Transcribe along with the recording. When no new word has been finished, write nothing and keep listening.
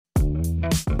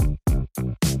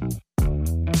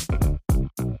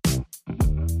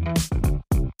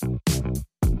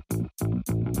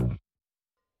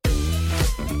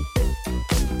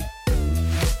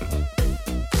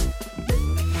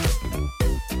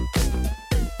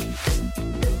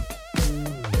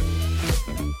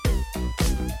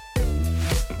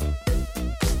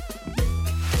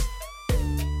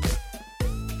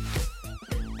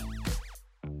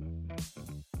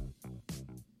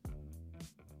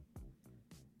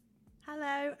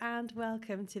Hello and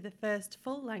welcome to the first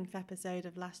full-length episode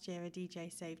of Last Year a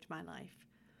DJ Saved My Life.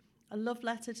 A love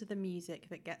letter to the music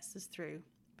that gets us through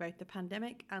both the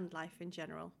pandemic and life in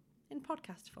general, in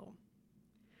podcast form.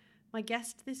 My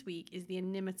guest this week is the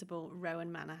inimitable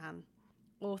Rowan Manahan,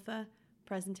 author,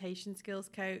 presentation skills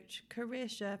coach, career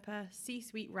Sherpa,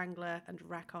 C-suite wrangler and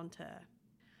raconteur.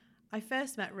 I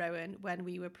first met Rowan when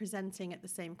we were presenting at the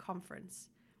same conference.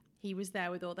 He was there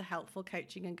with all the helpful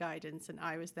coaching and guidance, and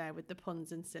I was there with the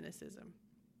puns and cynicism.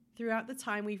 Throughout the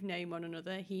time we've known one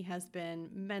another, he has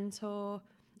been mentor,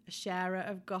 a sharer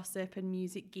of gossip and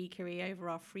music geekery over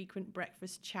our frequent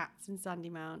breakfast chats in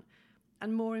Sandymount,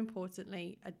 and more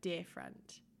importantly, a dear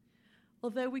friend.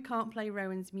 Although we can't play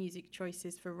Rowan's music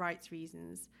choices for rights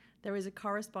reasons, there is a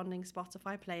corresponding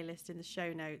Spotify playlist in the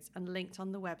show notes and linked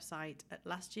on the website at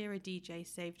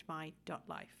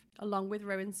lastyearadjsavedmy.life, along with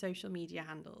Rowan's social media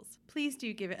handles. Please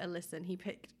do give it a listen. He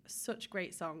picked such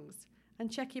great songs.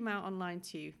 And check him out online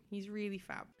too. He's really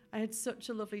fab. I had such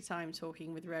a lovely time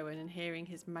talking with Rowan and hearing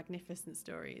his magnificent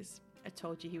stories. I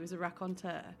told you he was a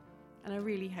raconteur, and I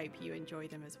really hope you enjoy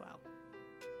them as well.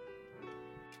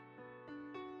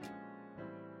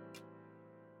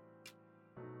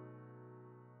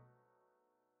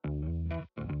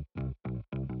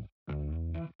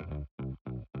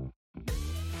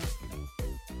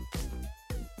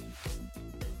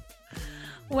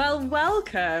 Well,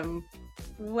 welcome.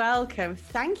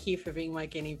 Thank you for being my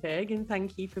guinea pig, and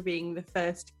thank you for being the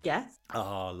first guest.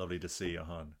 Oh, lovely to see you,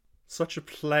 hon. Such a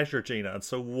pleasure, Gina, and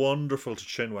so wonderful to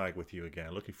chinwag with you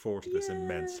again. Looking forward to this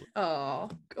immensely. Oh,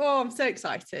 I'm so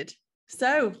excited.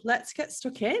 So let's get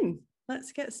stuck in.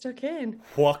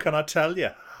 What can I tell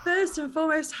you? First and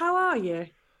foremost, how are you?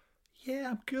 Yeah,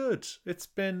 I'm good. It's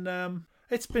been a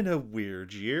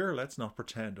weird year. Let's not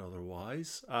pretend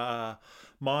otherwise.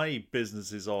 My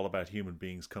business is all about human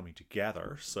beings coming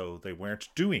together, so they weren't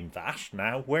doing that.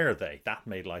 Now, were they? That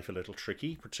made life a little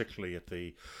tricky, particularly at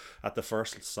the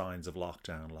first signs of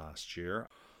lockdown last year.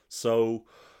 So,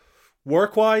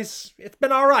 work-wise, it's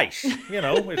been all right. You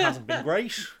know, it hasn't been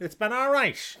great. It's been all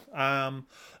right. A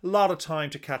lot of time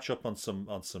to catch up on some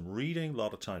reading. A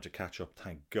lot of time to catch up,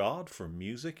 thank God, for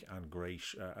music and great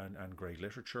great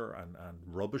literature and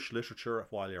rubbish literature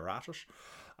while you're at it.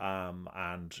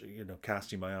 And you know,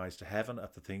 casting my eyes to heaven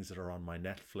at the things that are on my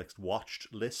Netflix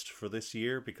watched list for this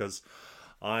year, because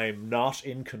I'm not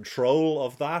in control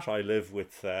of that. I live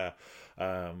with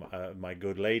my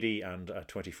good lady and a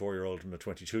 24-year-old and a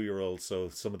 22-year-old. So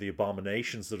some of the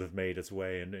abominations that have made its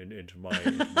way into my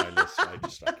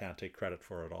list, I can't take credit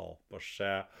for it all. But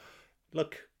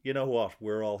look, you know what?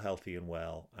 We're all healthy and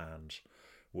well, and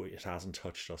it hasn't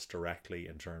touched us directly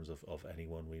in terms of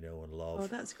anyone we know and love. Oh,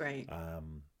 that's great.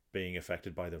 Being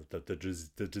affected by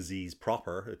the disease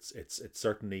proper, it's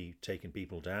certainly taken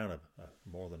people down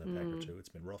more than a peg or two. It's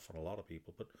been rough on a lot of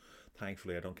people, but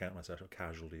thankfully I don't count myself a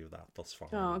casualty of that thus far.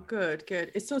 Oh, good.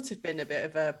 It's sort of been a bit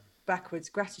of a backwards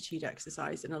gratitude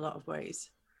exercise in a lot of ways.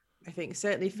 I think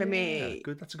certainly for me.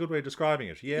 Good. That's a good way of describing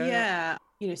it. Yeah.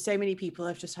 You know, so many people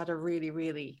have just had a really,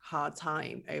 really hard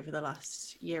time over the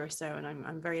last year or so. And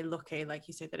I'm very lucky, like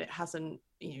you said, that it hasn't,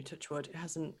 you know, touch wood, it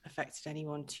hasn't affected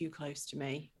anyone too close to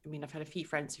me. I mean, I've had a few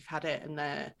friends who've had it and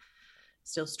they're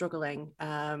still struggling.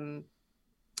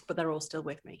 But they're all still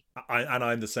with me.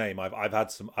 I'm the same. I've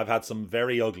had some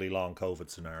very ugly long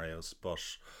COVID scenarios, but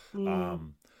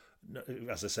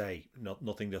as I say,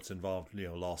 nothing that's involved, you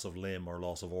know, loss of limb or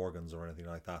loss of organs or anything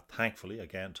like that. Thankfully,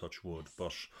 again, touch wood,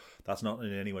 but that's not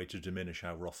in any way to diminish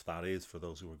how rough that is for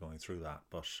those who are going through that.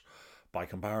 But by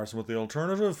comparison with the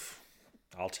alternative,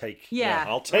 I'll take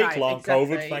long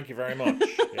COVID. Thank you very much.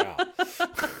 Yeah.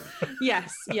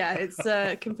 Yes, it's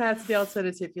compared to the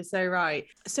alternative, you're so right.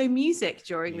 So music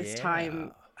during this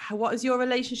time, what has your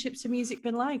relationship to music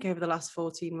been like over the last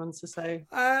 14 months or so?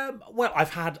 Well,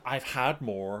 I've had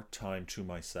more time to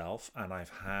myself, and I've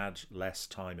had less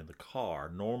time in the car.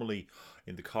 Normally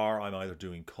in the car, I'm either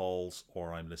doing calls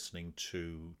or I'm listening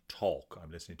to talk.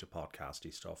 I'm listening to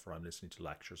podcasty stuff, or I'm listening to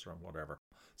lectures or whatever.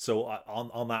 So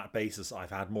on that basis, I've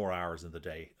had more hours in the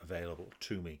day available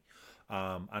to me.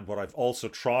 And what I've also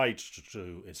tried to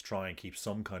do is try and keep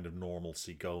some kind of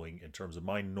normalcy going in terms of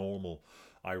my normal.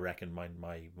 I reckon my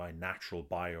natural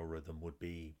biorhythm would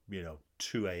be, you know,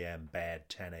 2 a.m. bed,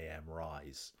 10 a.m.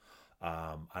 rise.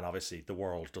 And obviously the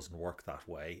world doesn't work that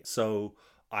way. So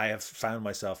I have found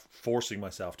myself forcing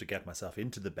myself to get myself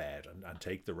into the bed and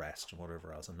take the rest and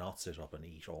whatever else, and not sit up and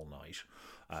eat all night,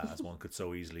 as one could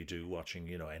so easily do watching,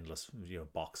 you know, endless, you know,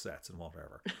 box sets and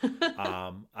whatever.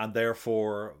 And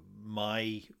therefore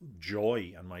my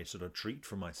joy and my sort of treat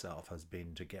for myself has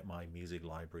been to get my music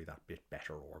library that bit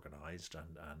better organized,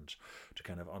 and to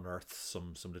kind of unearth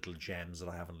some little gems that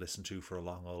I haven't listened to for a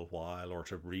long old while, or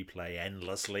to replay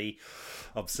endlessly,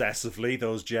 obsessively,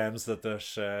 those gems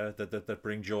that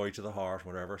bring joy to the heart,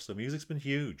 whatever. So music's been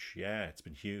huge. Yeah, it's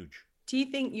been huge. Do you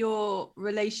think your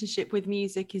relationship with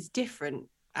music is different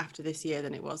after this year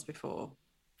than it was before?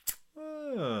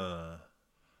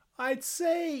 I'd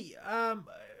say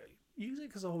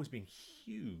music has always been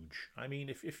huge. I mean,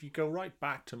 if you go right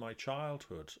back to my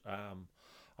childhood,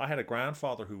 I had a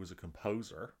grandfather who was a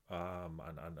composer, and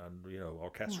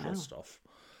orchestral stuff,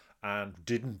 and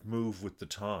didn't move with the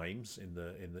times in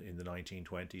the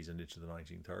 1920s and into the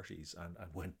 1930s, and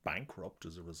went bankrupt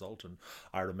as a result. And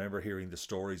I remember hearing the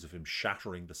stories of him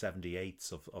shattering the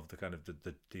 78s of the kind of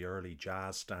the early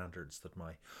jazz standards that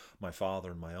my father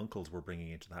and my uncles were bringing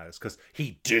into the house, because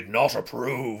he did not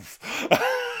approve.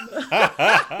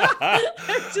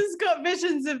 I've just got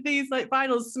visions of these like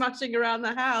vinyls smashing around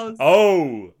the house.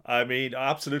 Oh, I mean,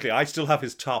 absolutely. I still have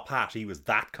his top hat. He was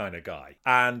that kind of guy.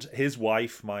 And his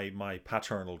wife, my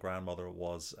paternal grandmother,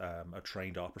 was a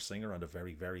trained opera singer, and a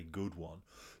very, very good one.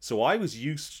 So I was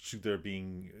used to there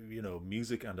being,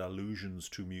 music and allusions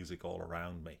to music all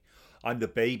around me. I'm the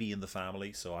baby in the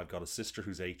family, so I've got a sister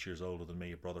who's 8 years older than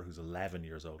me, a brother who's 11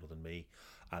 years older than me,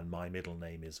 and my middle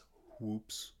name is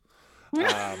Whoops.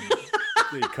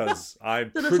 Because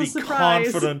I'm pretty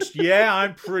confident. Yeah,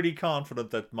 I'm pretty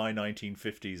confident that my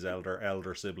 1950s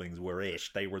elder siblings were it.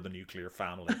 They were the nuclear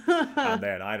family. And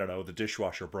then, I don't know, the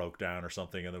dishwasher broke down or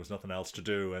something, and there was nothing else to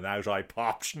do, and out I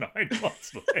popped 9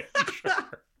 months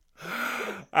later.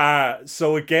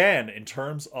 So again, in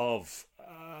terms of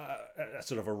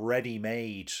sort of a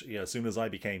ready-made, as soon as I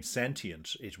became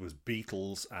sentient, it was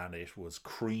Beatles, and it was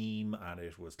Cream, and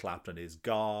it was Clapton is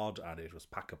God, and it was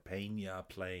Paco Peña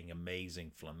playing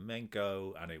amazing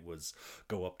flamenco, and it was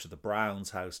go up to the Browns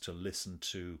house to listen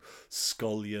to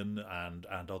Scullion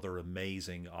and other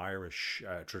amazing Irish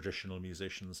traditional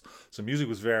musicians. So music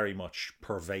was very much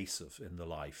pervasive in the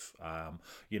life.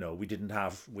 We didn't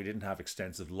have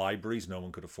extensive libraries. No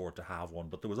one could afford to have one,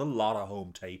 but there was a lot of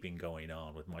home taping going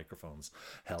on with microphones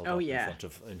held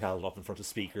up in front of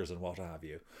speakers and what have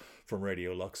you, from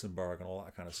Radio Luxembourg and all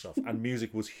that kind of stuff. And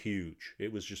music was huge.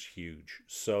 It was just huge.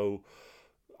 So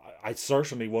I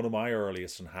certainly, one of my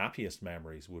earliest and happiest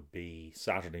memories would be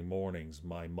Saturday mornings.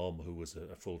 My mum, who was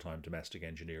a full-time domestic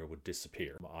engineer, would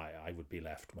disappear. I would be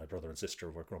left. My brother and sister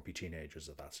were grumpy teenagers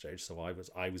at that stage, so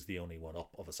I was the only one up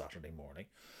of a Saturday morning,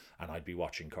 and I'd be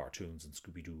watching cartoons and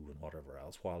Scooby-Doo and whatever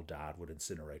else, while Dad would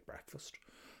incinerate breakfast.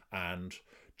 And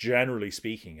generally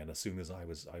speaking, and as soon as I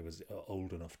was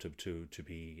old enough to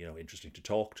be interesting to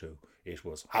talk to, it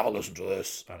was have a listen to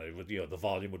this, and it would, the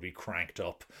volume would be cranked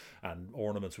up, and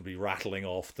ornaments would be rattling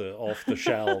off the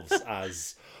shelves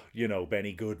as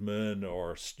Benny Goodman,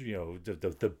 or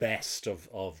the best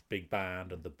of big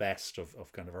band and the best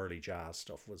of kind of early jazz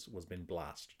stuff was being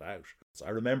blasted out. So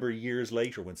I remember years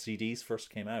later when CDs first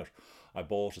came out, I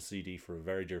bought a CD for a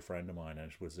very dear friend of mine,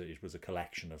 and it was a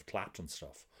collection of Clapton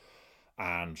stuff.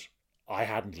 And I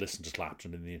hadn't listened to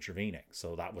Clapton in the intervening,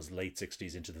 so that was late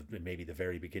 60s into maybe the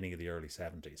very beginning of the early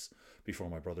 70s, before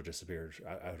my brother disappeared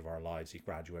out of our lives. He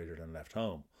graduated and left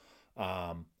home.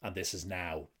 And this is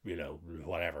now,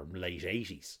 late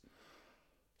 80s.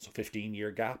 So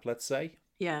 15-year gap, let's say.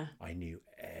 Yeah. I knew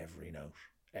every note,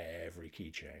 every key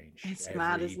change. It's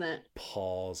mad, isn't it?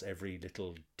 Pause, every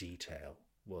little detail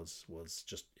was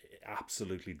just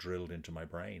absolutely drilled into my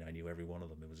brain. I knew every one of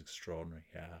them. It was extraordinary.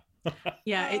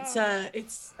 Yeah, it's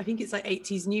I think it's like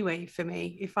 80s new wave for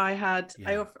me. If I had,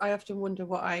 I often wonder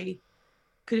what I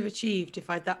could have achieved if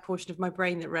I had that portion of my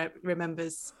brain that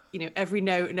remembers, every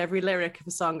note and every lyric of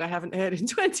a song I haven't heard in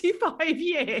 25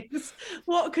 years.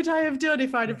 What could I have done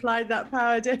if I'd applied that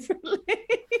power differently?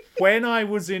 When I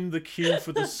was in the queue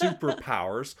for the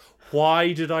superpowers,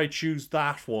 why did I choose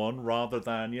that one rather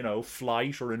than,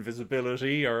 flight or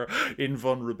invisibility or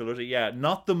invulnerability? Yeah,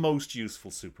 not the most useful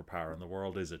superpower in the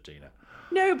world, is it, Dina?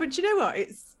 No, but you know what?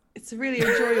 It's a really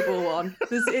enjoyable one.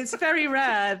 It's very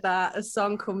rare that a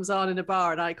song comes on in a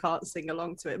bar and I can't sing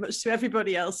along to it, much to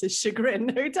everybody else's chagrin,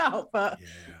 no doubt. But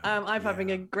I'm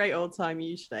having a great old time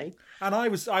usually. And I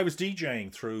was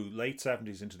DJing through late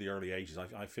 70s into the early 80s.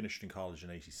 I finished in college in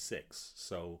 86,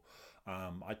 so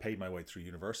I paid my way through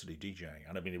university DJing,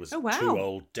 and I mean it was 2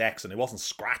 old decks, and it wasn't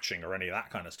scratching or any of that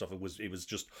kind of stuff. It was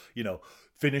just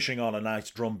finishing on a nice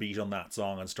drum beat on that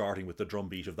song and starting with the drum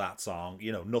beat of that song.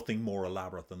 Nothing more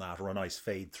elaborate than that, or a nice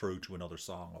fade through to another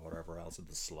song or whatever else. And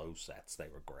the slow sets, they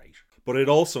were great. But it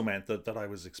also meant that I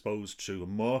was exposed to a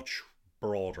much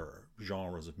broader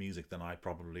genres of music than I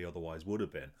probably otherwise would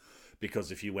have been.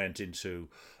 Because if you went into,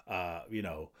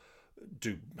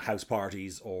 do house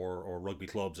parties or rugby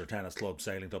clubs or tennis clubs,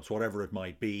 sailing clubs, whatever it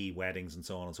might be, weddings and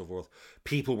so on and so forth,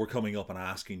 people were coming up and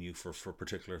asking you for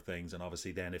particular things. And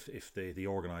obviously then if the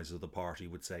organisers of the party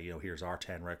would say, here's our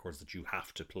 10 records that you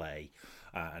have to play,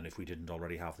 and if we didn't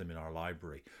already have them in our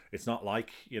library, it's not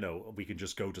like, we can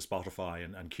just go to Spotify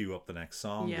and queue up the next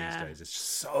song these days. It's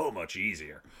just so much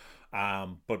easier.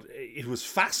 But it was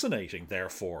fascinating,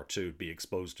 therefore, to be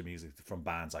exposed to music from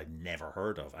bands I'd never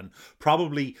heard of, and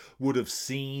probably would have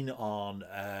seen on,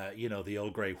 the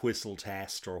old grey whistle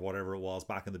test or whatever it was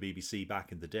back in the BBC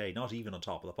back in the day. Not even on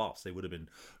Top of the Pops. They would have been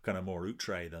kind of more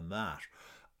outre than that.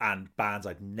 And bands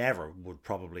I'd never would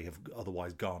probably have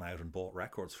otherwise gone out and bought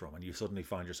records from. And you suddenly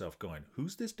find yourself going,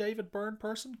 who's this David Byrne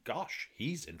person? Gosh,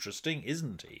 he's interesting,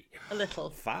 isn't he? A little.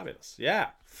 Fabulous. Yeah,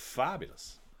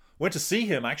 fabulous. Went to see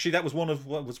him, actually. That was one of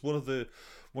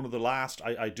the last.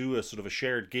 I do a sort of a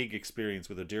shared gig experience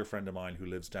with a dear friend of mine who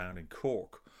lives down in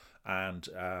Cork, and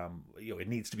it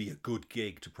needs to be a good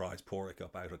gig to prize Porrick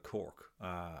up out of Cork,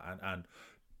 and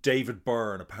David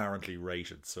Byrne apparently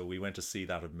rated. So we went to see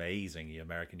that amazing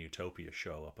American Utopia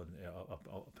show up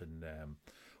in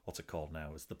what's it called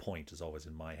now? Is the Point is always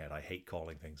in my head. I hate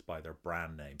calling things by their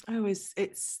brand name. Oh, is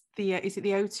it the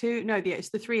O2? No, it's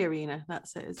the 3 Arena.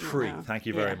 That's it. Isn't 3. It now? Thank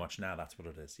you very much. Now that's what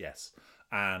it is. Yes,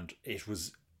 and it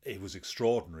was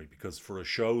extraordinary because for a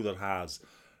show that has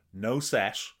no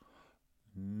set,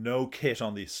 no kit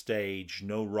on the stage,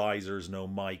 no risers, no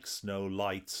mics, no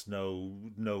lights, no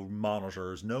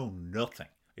monitors, no nothing.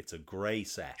 It's a grey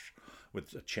set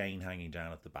with a chain hanging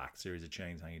down at the back, series of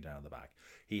chains hanging down at the back.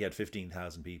 He had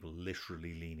 15,000 people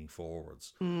literally leaning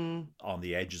forwards on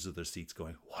the edges of their seats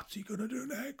going, what's he going to do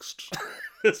next?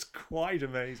 It's quite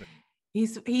amazing.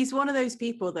 He's one of those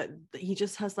people that he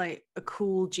just has like a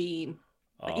cool gene.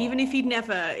 Like, even if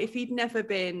he'd never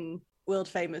been world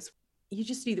famous, you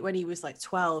just knew that when he was like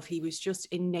 12, he was just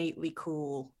innately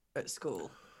cool at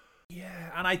school.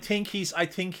 Yeah, and I think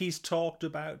he's talked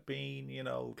about being,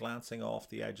 glancing off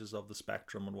the edges of the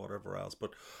spectrum and whatever else.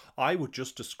 But I would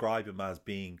just describe him as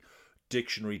being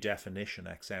dictionary definition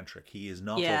eccentric. He is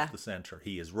not off the centre.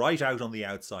 He is right out on the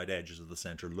outside edges of the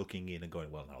centre, looking in and going,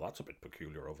 well, now that's a bit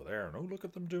peculiar over there. No, look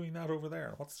at them doing that over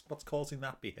there. What's causing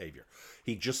that behaviour?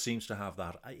 He just seems to have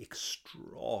that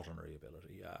extraordinary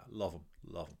ability. Yeah, love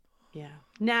him. Yeah.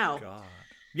 Now. God.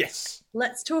 Yes.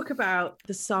 Let's talk about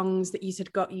the songs that you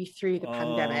said got you through the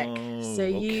pandemic. So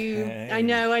okay. I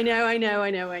know.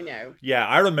 Yeah,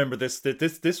 I remember this.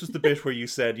 This was the bit where you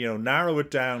said, narrow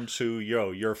it down to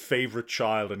your favorite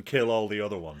child and kill all the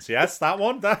other ones. Yes, that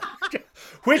one.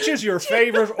 Which is your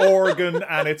favorite organ,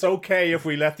 and it's okay if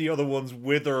we let the other ones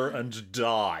wither and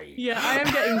die. Yeah, I am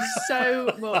getting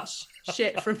so much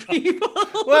shit from people.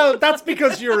 Well, that's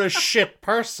because you're a shit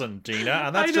person, Dina,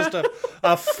 and that's just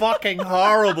a fucking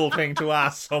horrible thing to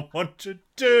ask someone to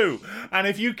do. And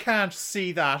if you can't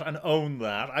see that and own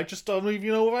that, I just don't even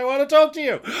know if I want to talk to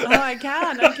you. Oh, I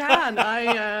can.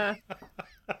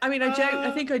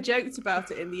 I think I joked about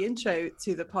it in the intro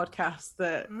to the podcast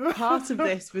that part of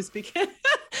this was because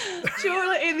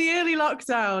in the early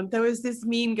lockdown, there was this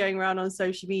meme going around on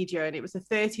social media, and it was a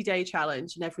 30-day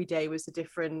challenge, and every day was a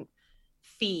different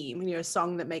theme, a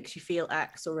song that makes you feel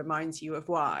X or reminds you of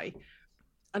Y.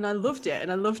 And I loved it.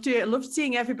 I loved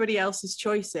seeing everybody else's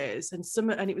choices, and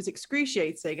it was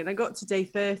excruciating. And I got to day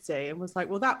 30 and was like,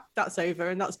 well, that's over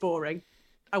and that's boring.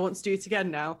 I want to do it again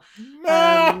now.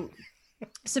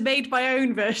 So made my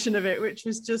own version of it, which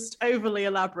was just overly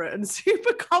elaborate and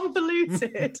super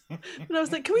convoluted. And I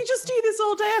was like, can we just do this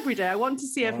all day, every day? I want to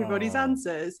see everybody's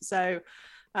answers. So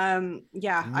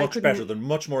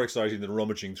much more exciting than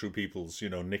rummaging through people's,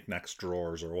 knickknacks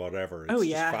drawers or whatever. It's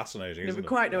just fascinating. Never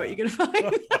quite know what you're going to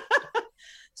find.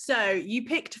 So you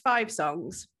picked 5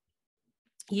 songs.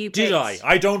 Did I?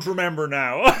 I don't remember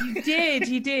now.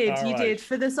 You did.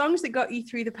 For the songs that got you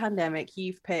through the pandemic,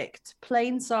 you've picked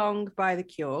Plain Song by The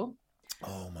Cure.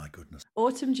 Oh my goodness.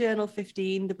 Autumn Journal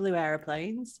 15, The Blue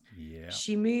Aeroplanes. Yeah.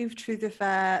 She Moved Through the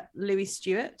Fair, Louis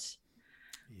Stewart.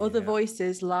 Yeah. Other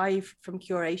Voices, Live from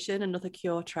Curation, another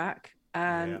Cure track.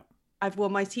 And I've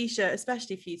worn my t-shirt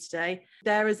especially for you today.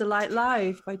 There Is a Light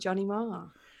Live by Johnny Marr.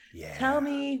 Yeah. Tell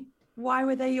me, why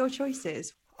were they your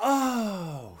choices?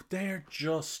 Oh, they're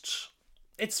just...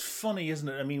 It's funny, isn't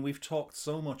it? I mean, we've talked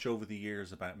so much over the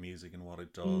years about music and what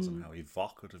it does and how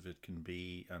evocative it can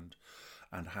be, and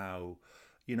how,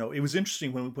 it was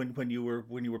interesting when you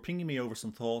were pinging me over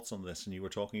some thoughts on this, and you were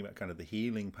talking about kind of the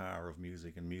healing power of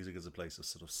music and music as a place of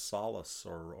sort of solace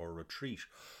or retreat.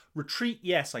 retreat,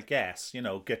 yes, I guess,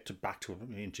 get back to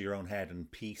into your own head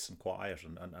and peace and quiet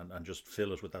and just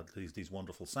fill it with these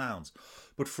wonderful sounds.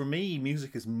 But for me,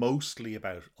 music is mostly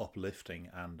about uplifting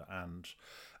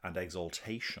and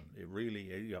exaltation. It really,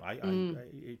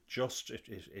 it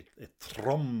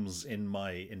thrums in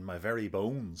my very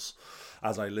bones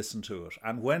as I listen to it.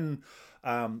 And when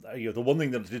the one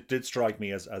thing that did strike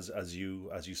me as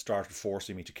you started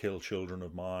forcing me to kill children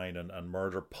of mine and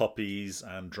murder puppies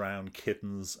and drown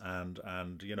kittens and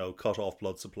cut off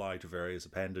blood supply to various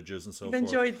appendages and so I've forth.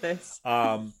 enjoyed this.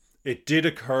 It did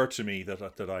occur to me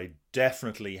that I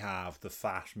definitely have the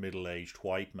fat middle-aged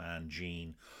white man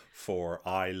gene for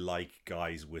I like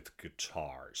guys with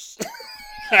guitars.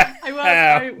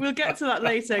 We'll get to that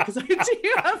later because I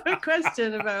do have a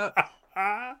question about.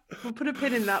 We'll put a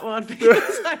pin in that one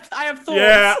because I have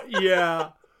thoughts. Yeah.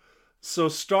 So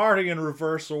starting in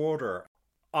reverse order,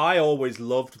 I always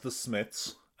loved the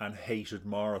Smiths and hated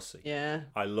Morrissey. Yeah.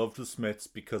 I loved the Smiths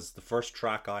because the first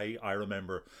track I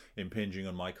remember impinging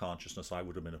on my consciousness, I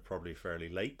would have been probably fairly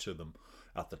late to them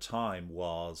at the time,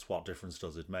 was What Difference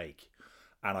Does It Make?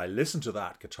 And I listened to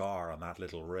that guitar and that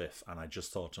little riff and I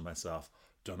just thought to myself,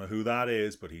 don't know who that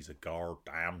is, but he's a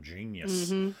goddamn genius.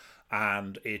 Mm-hmm.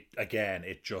 And it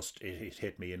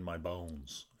hit me in my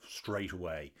bones straight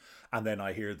away. And then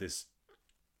I hear this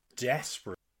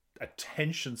desperate,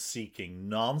 attention-seeking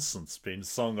nonsense being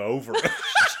sung over it.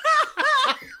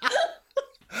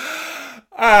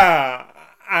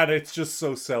 And it's just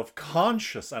so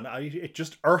self-conscious. And it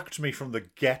just irked me from the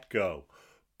get-go.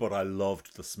 But I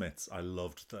loved the Smiths. I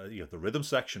loved the rhythm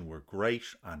section were great,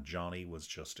 and Johnny was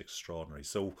just extraordinary.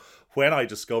 So when I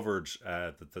discovered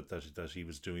that he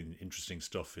was doing interesting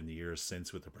stuff in the years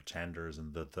since with the Pretenders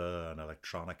and and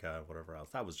Electronica and whatever else,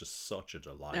 that was just such a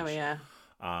delight. Oh yeah.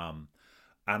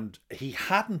 And he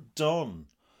hadn't done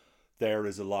There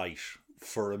Is a Light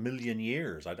for a million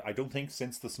years. I don't think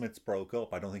since the Smiths broke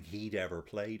up, I don't think he'd ever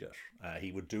played it.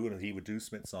 He would do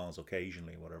Smith songs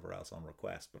occasionally, whatever else on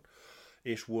request, but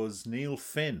it was Neil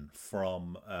Finn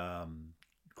from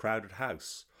Crowded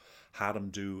House had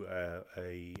him do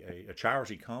a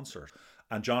charity concert,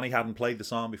 and Johnny hadn't played the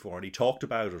song before, and he talked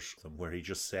about it where he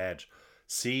just said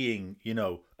seeing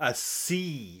a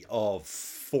sea of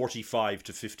 45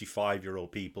 to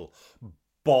 55-year-old people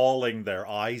bawling their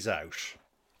eyes out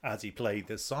as he played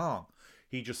this song.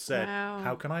 He just said, wow.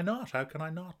 How can I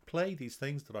not play these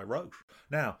things that I wrote?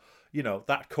 Now,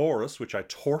 that chorus, which I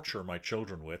torture my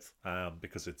children with,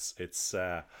 because it's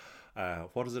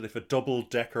what is it? If a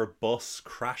double-decker bus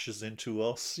crashes into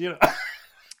us,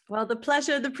 Well, the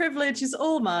pleasure, the privilege is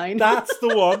all mine. That's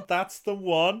the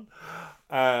one.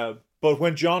 But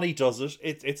when Johnny does it,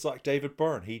 it's like David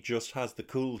Byrne. He just has the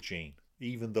cool gene,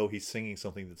 even though he's singing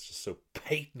something that's just so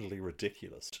patently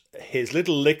ridiculous. His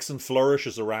little licks and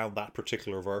flourishes around that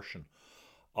particular version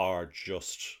are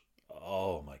just,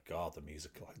 oh my God, the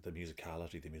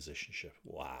musicality, the musicianship.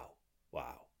 Wow.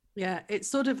 Yeah, it's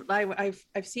sort of like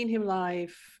I've seen him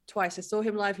live twice. I saw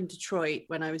him live in Detroit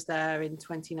when I was there in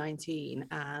 2019,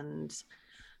 and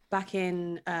back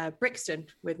in Brixton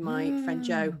with my friend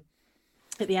Joe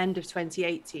at the end of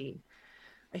 2018,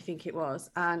 I think it was.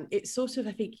 And it's sort of,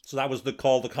 I think. So that was the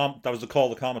Call the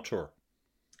Comet tour.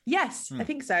 Yes, I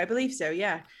think so. I believe so.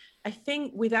 Yeah, I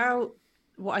think without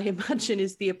what I imagine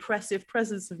is the oppressive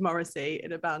presence of Morrissey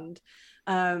in a band,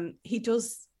 he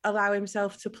does allow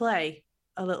himself to play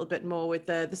a little bit more with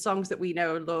the songs that we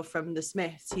know and love from the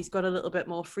Smiths. He's got a little bit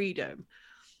more freedom.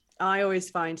 I always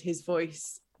find his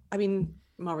voice, I mean,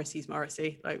 Morrissey's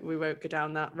Morrissey, like we won't go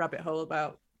down that rabbit hole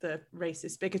about the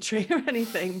racist bigotry or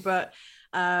anything, but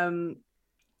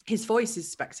his voice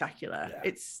is spectacular.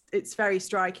 Yeah. It's very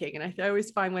striking. And I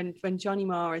always find when Johnny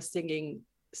Marr is singing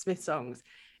Smith songs,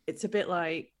 it's a bit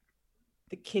like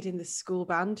the kid in the school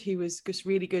band who was just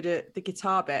really good at the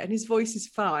guitar bit, and his voice is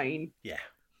fine. Yeah.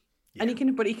 And he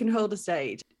can hold a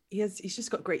stage. He's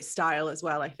just got great style as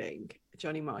well, I think.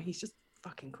 Johnny Marr, he's just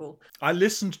fucking cool. I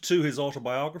listened to his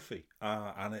autobiography,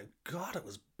 and it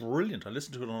was brilliant. I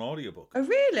listened to it on audiobook. Oh,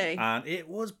 really? And it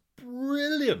was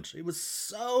brilliant. It was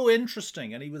so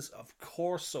interesting, and he was, of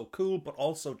course, so cool, but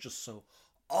also just so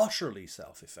utterly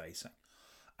self-effacing.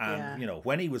 And,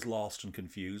 when he was lost and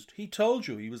confused, he told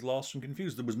you he was lost and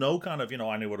confused. There was no kind of,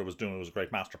 I knew what I was doing. It was a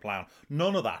great master plan.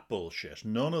 None of that bullshit.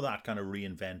 None of that kind of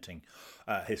reinventing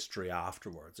history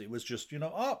afterwards. It was just,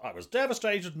 I was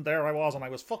devastated and there I was and I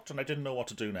was fucked and I didn't know what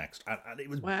to do next. And it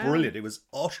was brilliant. It was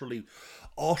utterly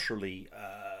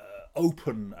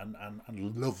open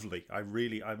and lovely.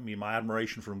 My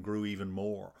admiration for him grew even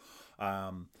more.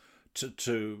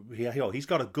 He's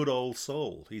got a good old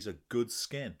soul. He's a good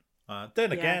skin.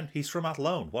 Then Yeah. again, he's from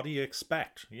Athlone. What do you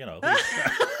expect? You know.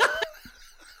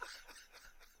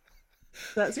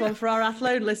 That's one for our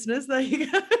Athlone listeners. There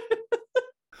you go.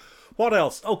 What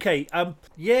else? Okay,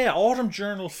 yeah, Autumn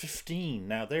Journal 15.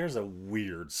 Now, there's a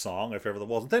weird song, if ever there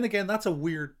wasn't. Then again, that's a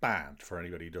weird band for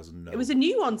anybody who doesn't know. It was a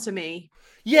new one to me.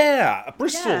 Yeah,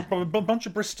 Bristol, Yeah. a bunch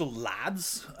of Bristol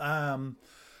lads.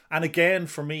 And again,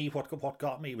 for me, what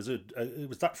got me was it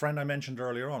was that friend I mentioned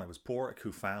earlier on. It was Porrick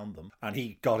who found them, and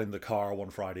he got in the car one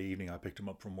Friday evening. I picked him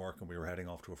up from work, and we were heading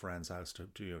off to a friend's house to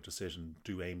sit and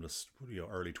do aimless,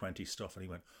 early 20s stuff. And he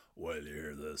went, "Well, you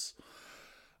hear this."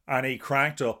 And he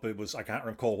cranked up. It was, I can't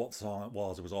recall what song it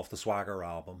was. It was off the Swagger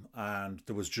album, and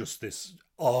there was just this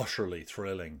utterly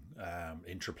thrilling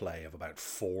interplay of about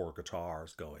 4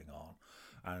 guitars going on.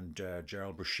 And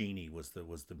Gerald Brashini was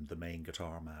the main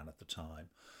guitar man at the time.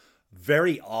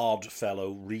 Very odd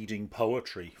fellow, reading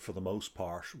poetry for the most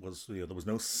part. There was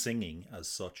no singing as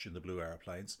such in the Blue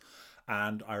Aeroplanes.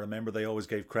 And I remember they always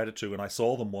gave credit to, and I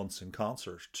saw them once in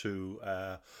concert, to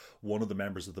one of the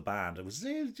members of the band. It was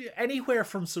anywhere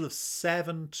from sort of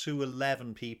 7 to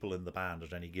 11 people in the band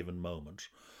at any given moment,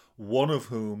 one of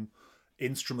whom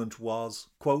instrument was,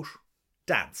 quote,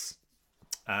 dance.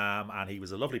 And he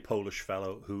was a lovely Polish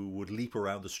fellow who would leap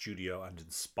around the studio and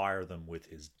inspire them with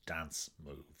his dance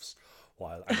moves.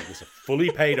 And he was a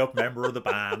fully paid up member of the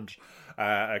band,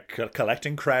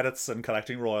 collecting credits and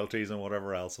collecting royalties and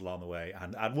whatever else along the way,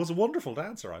 and was a wonderful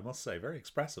dancer, I must say, very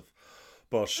expressive.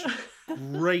 But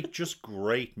just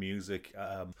great music.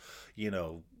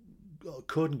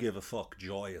 Couldn't give a fuck,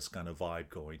 joyous kind of vibe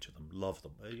going to them. Love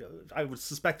them. I would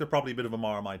suspect they're probably a bit of a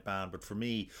Marmite band, but for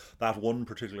me, that one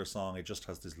particular song, it just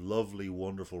has this lovely,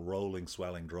 wonderful, rolling,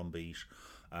 swelling drum beat.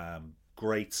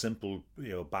 Great, simple,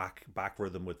 back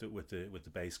rhythm with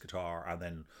the bass guitar, and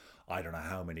then I don't know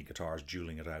how many guitars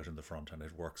dueling it out in the front, and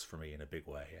it works for me in a big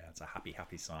way. Yeah, it's a happy,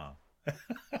 happy song.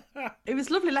 It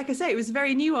was lovely. Like I say, it was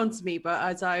very new one to me, but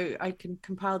as I can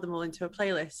compile them all into a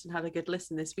playlist and had a good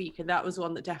listen this week, and that was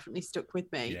one that definitely stuck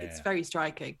with me. Yeah. It's very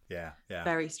striking. Yeah.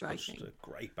 Very striking. Just a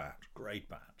great band.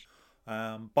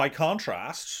 By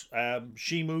contrast,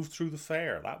 She Moved Through the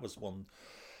Fair. That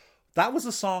was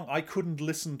a song I couldn't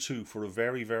listen to for a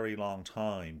very, very long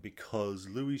time, because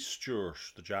Louis Stewart,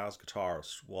 the jazz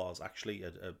guitarist, was actually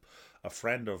a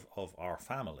friend of our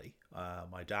family.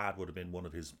 My dad would have been one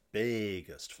of his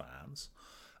biggest fans,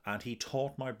 and he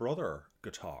taught my brother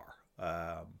guitar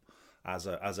as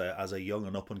a young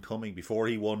and up and coming. Before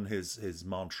he won his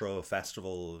Montreux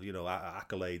Festival,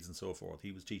 accolades and so forth,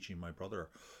 he was teaching my brother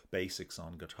basics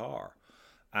on guitar.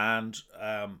 And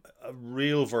a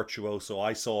real virtuoso.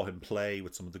 I saw him play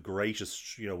with some of the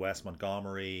greatest, Wes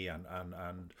Montgomery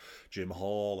and Jim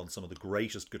Hall, and some of the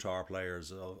greatest guitar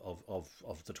players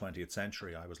of the 20th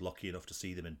century. I was lucky enough to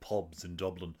see them in pubs in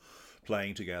Dublin,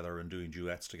 playing together and doing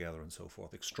duets together and so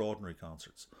forth. Extraordinary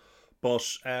concerts. But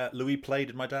Louis played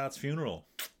at my dad's funeral,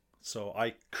 so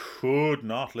I could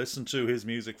not listen to his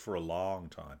music for a long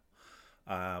time.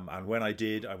 And when I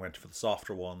did, I went for the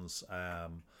softer ones.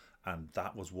 And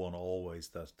that was one always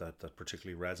that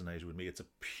particularly resonated with me. It's a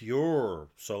pure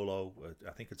solo.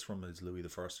 I think it's from his Louis the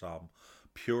album.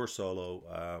 Pure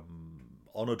solo,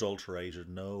 unadulterated,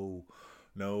 no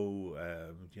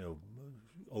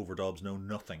overdubs, no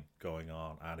nothing going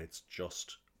on, and it's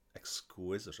just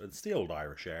exquisite. It's the old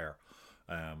Irish air,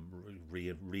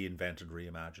 reinvented,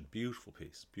 reimagined. Beautiful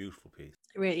piece.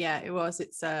 Yeah, it was.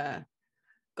 It's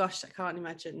gosh, I can't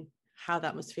imagine how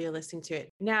that must feel listening to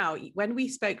it. Now, when we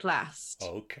spoke last,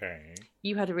 okay,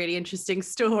 you had a really interesting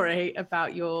story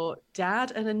about your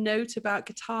dad and a note about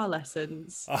guitar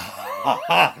lessons.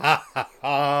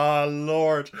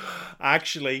 Lord.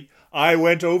 Actually, I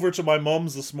went over to my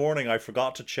mum's this morning. I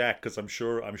forgot to check, because I'm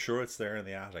sure it's there in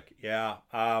the attic. Yeah.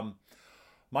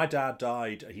 My dad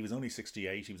died. He was only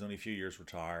 68. He was only a few years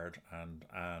retired, and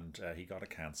he got a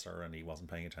cancer, and he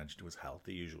wasn't paying attention to his health.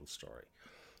 The usual story.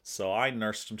 So I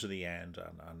nursed him to the end,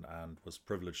 and was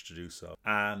privileged to do so.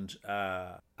 And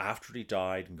after he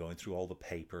died, and going through all the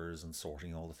papers and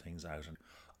sorting all the things out, and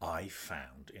I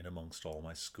found, in amongst all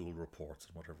my school reports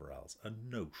and whatever else, a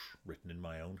note written in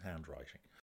my own handwriting.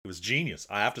 It was genius.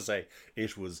 I have to say,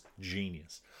 it was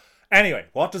genius. Anyway,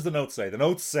 what does the note say? The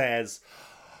note says,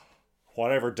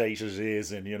 whatever date it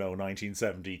is in,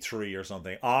 1973 or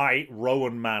something, I,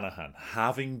 Rowan Manahan,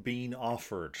 having been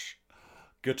offered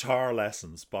guitar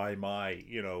lessons by my,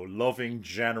 loving,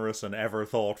 generous, and ever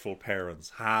thoughtful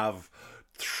parents, have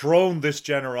thrown this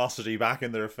generosity back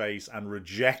in their face and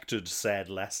rejected said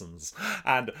lessons.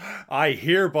 And I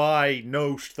hereby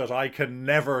note that I can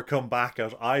never come back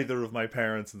at either of my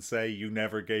parents and say, you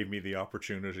never gave me the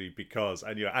opportunity because,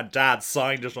 and Dad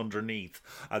signed it underneath,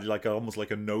 almost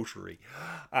like a notary.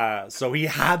 So he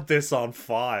had this on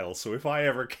file. So if I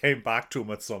ever came back to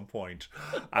him at some point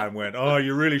and went, oh,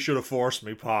 you really should have forced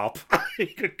me, Pop, he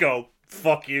could go,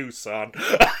 fuck you, son.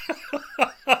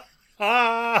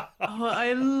 Oh,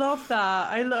 I love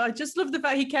that. I just love the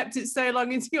fact he kept it so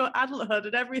long into your adulthood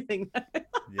and everything.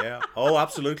 Yeah. Oh,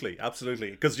 absolutely.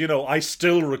 Absolutely. Because, I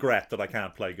still regret that I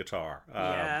can't play guitar.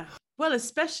 Yeah. Well,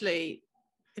 especially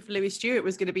if Louis Stewart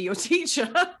was going to be your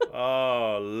teacher.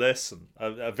 Oh, listen.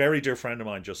 A very dear friend of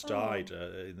mine just died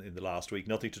in the last week.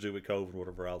 Nothing to do with COVID or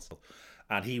whatever else.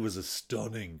 And he was a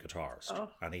stunning guitarist. Oh.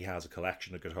 And he has a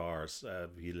collection of guitars.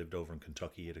 He lived over in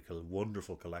Kentucky. He had a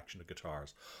wonderful collection of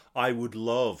guitars. I would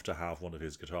love to have one of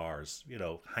his guitars,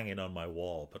 hanging on my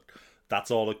wall. But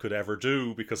that's all it could ever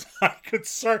do because I could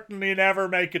certainly never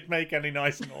make it make any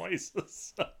nice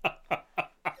noises.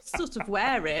 Sort of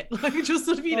wear it, just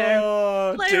sort of,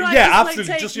 absolutely,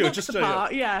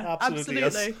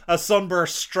 absolutely. A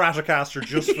sunburst Stratocaster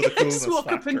just for the coolness just walk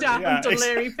factor. Up and down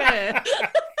Dunleary Fair.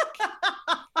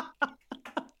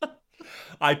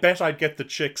 I bet I'd get the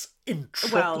chicks in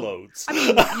truckloads.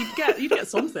 Well, I mean, you'd get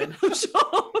something, I'm sure.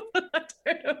 I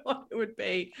don't know what it would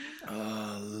be.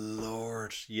 Oh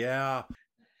Lord, yeah.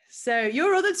 So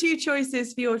your other two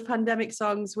choices for your pandemic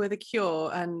songs were The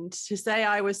Cure and To Say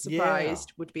I Was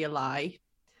Surprised would be a lie.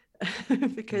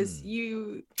 Because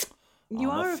you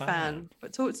are a fan.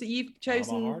 But you've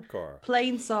chosen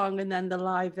Plain Song and then the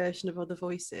live version of Other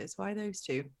Voices. Why those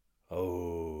two?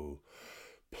 Oh,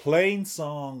 Plain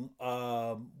Song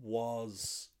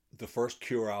was the first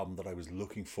Cure album that I was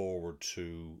looking forward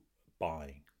to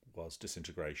buying. Was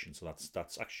Disintegration. So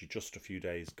that's actually just a few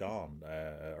days gone,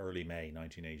 early May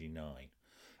 1989.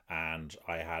 And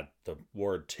I had the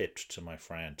word tipped to my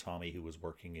friend Tommy, who was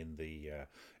working in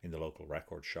the local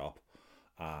record shop.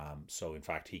 So in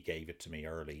fact, he gave it to me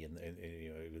early, and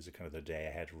it was kind of the day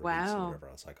ahead of release or whatever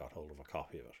else. I got hold of a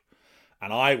copy of it.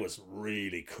 And I was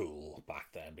really cool back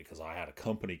then because I had a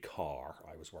company car.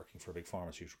 I was working for a big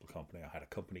pharmaceutical company. I had a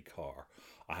company car.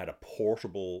 I had a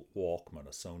portable Walkman,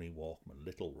 a Sony Walkman,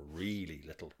 really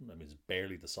little. I mean, it's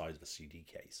barely the size of a CD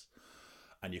case.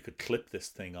 And you could clip this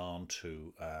thing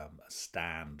onto a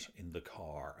stand in the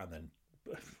car, and then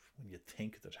when you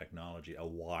think of the technology, a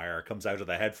wire comes out of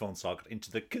the headphone socket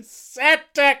into the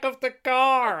cassette deck of the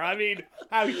car. I mean,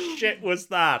 how shit was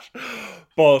that?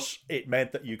 But it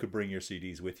meant that you could bring your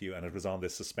CDs with you, and it was on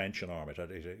this suspension arm.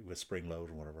 It was spring load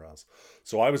and whatever else.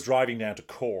 So I was driving down to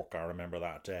Cork, I remember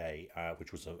that day,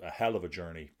 which was a hell of a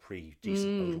journey,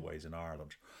 pre-decent motorways in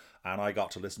Ireland. And I got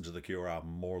to listen to the Cure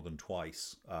album more than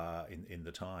twice in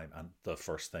the time. And the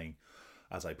first thing,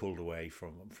 as I pulled away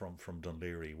from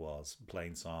Dunleary, was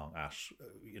Plain Song at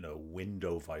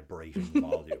window vibrating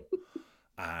volume,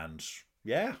 and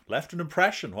left an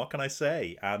impression. What can I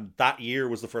say? And that year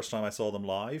was the first time I saw them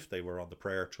live. They were on the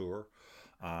Prayer tour,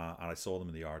 and I saw them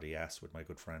in the RDS with my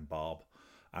good friend Bob.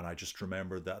 And I just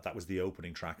remember that was the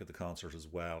opening track at the concert as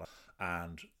well.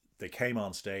 And they came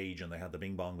on stage and they had the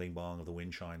bing bong of the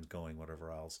wind chimes going,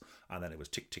 whatever else, and then it was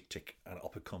tick tick tick, and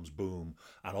up it comes boom,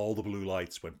 and all the blue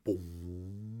lights went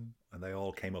boom, and they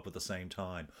all came up at the same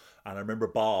time. And I remember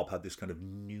Bob had this kind of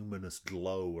numinous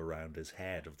glow around his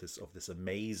head of this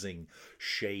amazing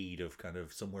shade of kind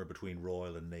of somewhere between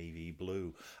royal and navy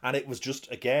blue, and it was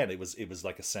just, again, it was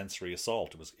like a sensory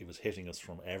assault. It was hitting us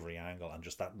from every angle, and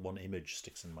just that one image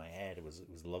sticks in my head. It was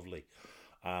lovely.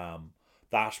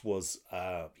 That was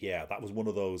one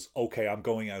of those, okay, I'm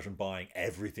going out and buying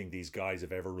everything these guys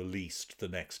have ever released the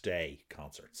next day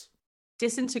concerts.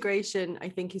 Disintegration, I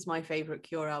think, is my favourite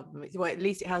Cure album. Well, at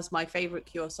least it has my favourite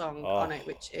Cure song on it,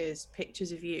 which is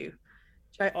Pictures of You,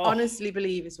 which I honestly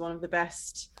believe is one of the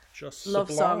best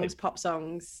love songs, pop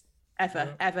songs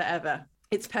ever.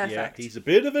 It's perfect. Yeah, he's a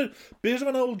bit of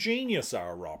an old genius,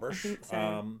 our Robert. I think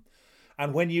so.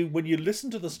 And when you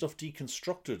listen to the stuff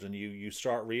deconstructed and you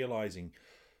start realizing,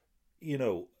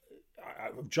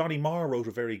 Johnny Marr wrote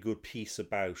a very good piece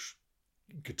about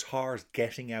guitars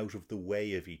getting out of the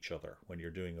way of each other when you're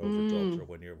doing overdubs, or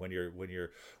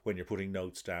when you're putting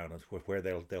notes down, and where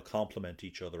they'll complement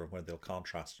each other and when they'll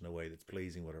contrast in a way that's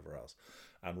pleasing, whatever else.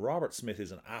 And Robert Smith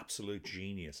is an absolute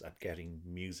genius at getting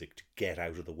music to get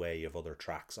out of the way of other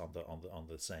tracks on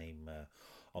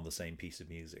the same piece of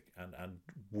music, and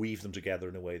weave them together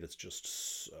in a way that's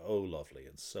just so lovely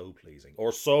and so pleasing,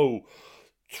 or so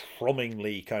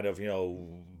thrummingly kind of,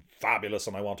 fabulous,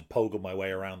 and I want to pogo my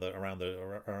way around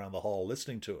the hall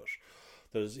listening to it.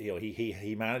 There's,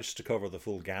 he managed to cover the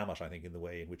full gamut, I think, in the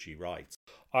way in which he writes.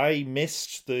 I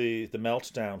missed the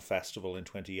Meltdown Festival in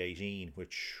 2018,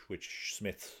 which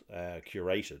Smith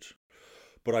curated.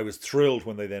 But I was thrilled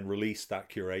when they then released that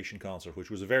curation concert, which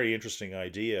was a very interesting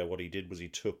idea. What he did was he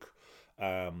took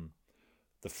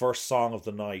the first song of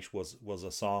the night was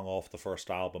a song off the first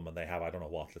album, and they have, I don't know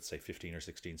what, let's say 15 or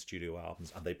 16 studio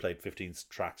albums, and they played 15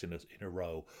 tracks in a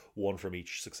row, one from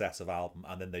each successive album,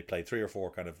 and then they played 3 or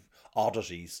 4 kind of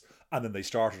oddities, and then they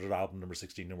started at album number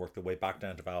 16 and worked their way back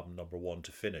down to album number 1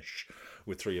 to finish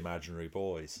with Three Imaginary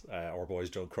Boys, or Boys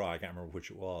Don't Cry, I can't remember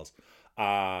which it was.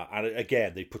 And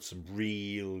again, they put some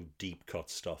real deep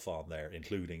cut stuff on there,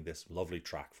 including this lovely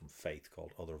track from Faith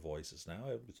called Other Voices. Now,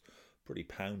 it was pretty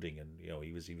pounding, and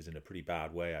he was in a pretty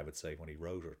bad way, I would say, when he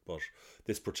wrote it. But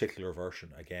this particular version,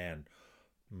 again,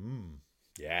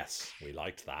 yes, we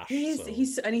liked that.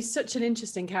 He's such an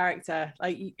interesting character.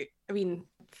 Like, I mean,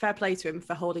 fair play to him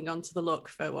for holding on to the look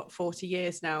for 40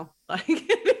 years now. Like,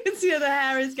 the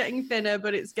hair is getting thinner,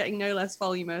 but it's getting no less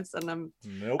voluminous. And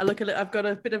I've got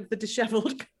a bit of the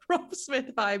dishevelled Rob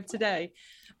Smith vibe today.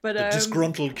 But the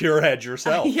disgruntled curehead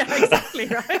yourself. Yeah, exactly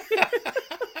right.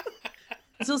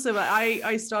 It's also like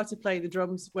I started playing the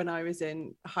drums when I was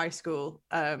in high school,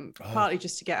 partly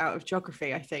just to get out of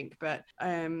geography, I think. But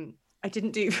I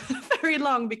didn't do very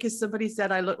long because somebody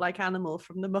said I looked like Animal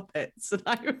from the Muppets. And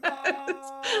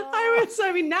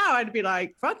I mean, now I'd be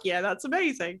like, fuck yeah, that's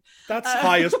amazing. That's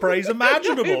highest praise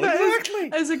imaginable.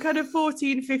 Exactly. As a kind of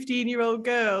 14, 15-year-old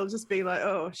girl, just being like,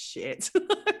 oh, shit.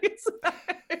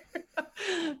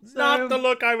 Not the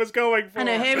look I was going for. I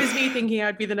know, here was me thinking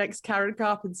I'd be the next Karen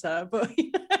Carpenter, but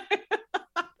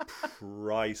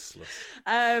priceless.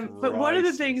 But one of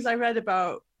the things I read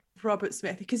about Robert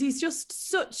Smith, because he's just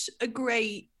such a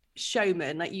great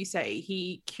showman, like you say,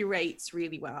 he curates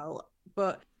really well,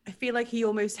 but I feel like he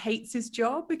almost hates his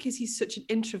job because he's such an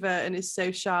introvert and is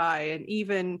so shy. And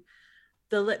even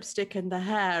the lipstick and the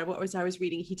hair, I was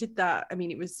reading, he did that. I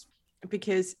mean, it was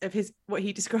because of what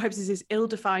he describes as his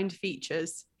ill-defined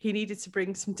features. He needed to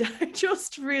bring some down. I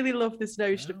just really love this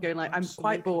notion of going like, absolutely. I'm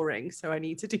quite boring, so I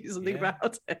need to do something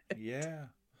about it. Yeah.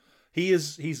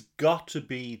 He's got to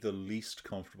be the least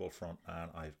comfortable frontman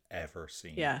I've ever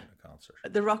seen in a concert.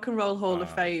 At the Rock and Roll Hall of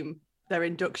Fame, their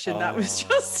induction, that was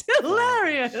just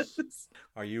hilarious.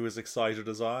 Are you as excited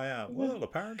as I am? Well,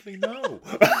 apparently no.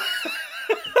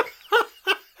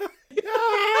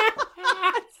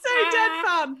 So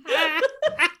deadpan.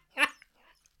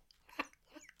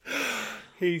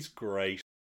 He's great.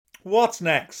 What's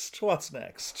next?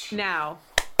 Now,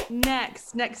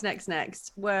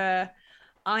 next, where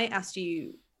I asked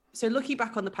you, so looking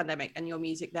back on the pandemic and your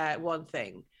music there, one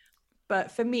thing,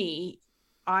 but for me,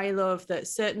 I love that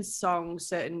certain songs,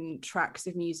 certain tracks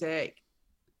of music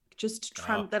just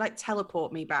they like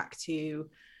teleport me back to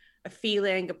a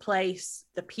feeling, a place,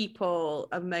 the people,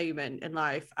 a moment in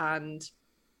life. And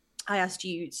I asked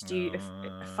you to do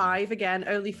 5 again,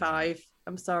 only 5.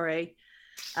 I'm sorry.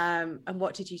 And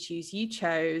what did you choose? You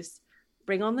chose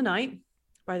Bring On the Night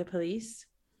by The Police,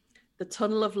 The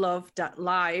Tunnel of Love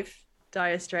live,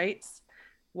 Dire Straits,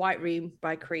 White Room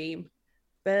by Cream,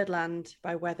 Birdland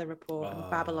by Weather Report, and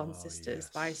Babylon Sisters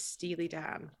by Steely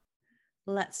Dan.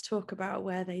 Let's talk about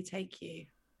where they take you.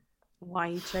 Why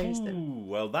you chose them.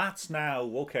 Well, that's now,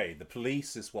 okay, The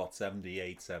Police is what,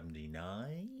 78,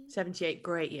 79? 78,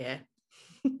 great year.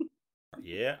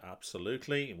 Yeah,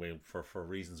 absolutely. For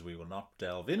reasons we will not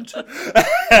delve into.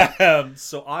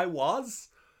 So I was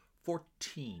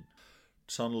 14.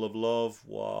 Tunnel of Love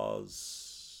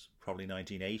was probably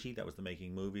 1980. That was the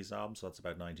Making Movies album, so that's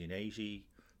about 1980.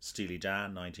 Steely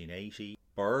Dan, 1980.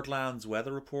 Birdland's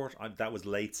Weather Report, that was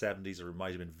late 70s, or it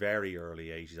might have been very early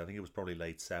 80s. I think it was probably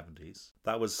late 70s.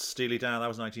 That was Steely Dan, that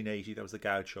was 1980. That was the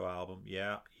Gaucho album.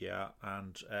 Yeah.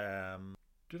 And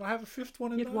did I have a fifth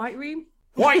one in there? White Room?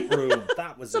 White Room,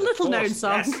 that was a little known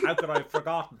song. Yes, how could I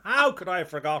have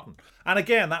forgotten? And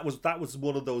again, that was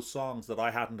one of those songs that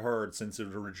I hadn't heard since it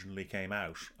originally came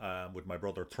out, with my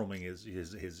brother thrumming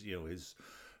his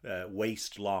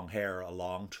waist long hair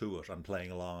along to it and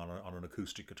playing along on an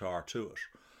acoustic guitar to it.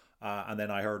 And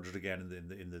then I heard it again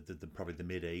in the probably the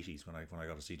mid 80s when I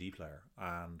got a CD player,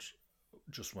 and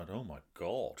just went, oh my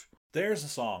god! There's a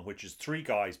song which is 3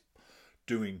 guys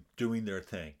doing their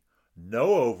thing, no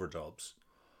overdubs,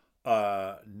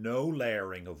 no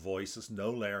layering of voices,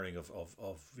 no layering of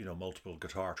multiple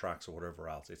guitar tracks or whatever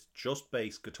else. It's just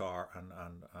bass guitar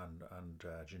and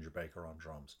Ginger Baker on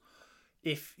drums.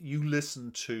 If you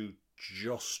listen to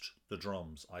just the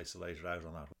drums isolated out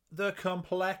on that. The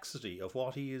complexity of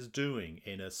what he is doing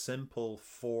in a simple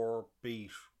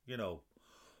 4-beat,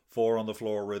 4 on the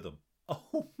floor rhythm.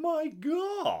 Oh my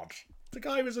God! The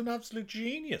guy was an absolute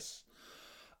genius.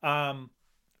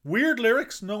 Weird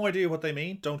lyrics, no idea what they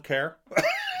mean, don't care.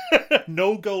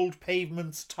 No gold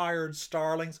pavements, tired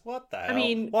starlings. What the hell? I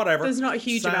mean, whatever. There's not a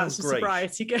huge Sounds amount of great.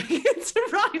 sobriety going into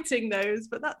writing those,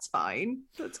 but that's fine.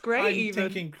 That's great. I'm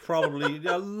thinking probably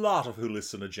a lot of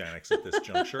hallucinogenics at this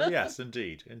juncture. Yes,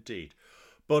 indeed.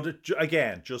 But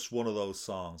again, just one of those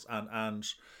songs, and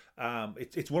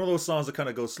it's one of those songs that kind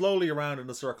of goes slowly around in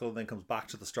a circle and then comes back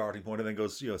to the starting point, and then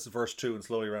goes, it's verse 2 and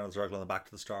slowly around in a circle and then back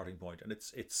to the starting point, and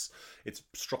it's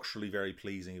structurally very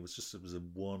pleasing. It was a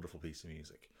wonderful piece of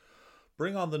music.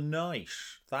 Bring on the Night,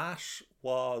 that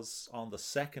was on the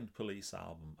second Police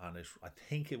album, and I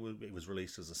think it was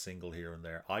released as a single here and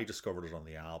there. I discovered it on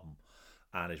the album,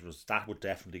 and that would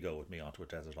definitely go with me onto a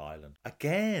desert island.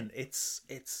 Again, it's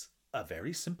a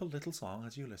very simple little song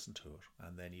as you listen to it,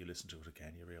 and then you listen to it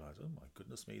again, you realise, oh my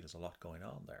goodness me, there's a lot going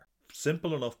on there.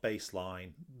 Simple enough bass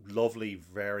line, lovely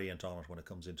variant on it when it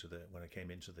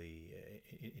came into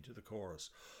the chorus.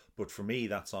 But for me,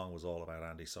 that song was all about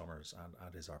Andy Summers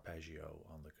and his arpeggio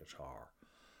on the guitar.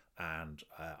 And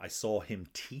I saw him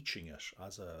teaching it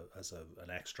as an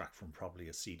extract from probably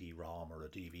a CD-ROM or a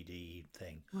DVD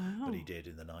thing that he did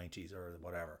in the 90s or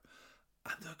whatever.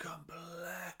 And the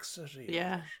complexity.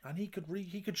 Yeah. And he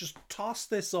could just toss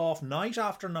this off night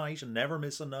after night and never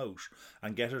miss a note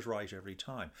and get it right every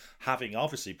time. Having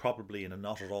obviously probably in a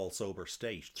not at all sober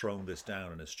state thrown this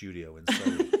down in a studio in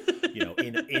Surrey,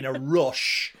 in a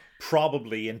rush,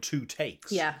 probably in 2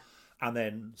 takes. Yeah. And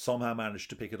then somehow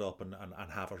managed to pick it up and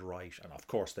have it right. And of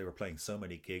course they were playing so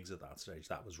many gigs at that stage.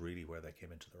 That was really where they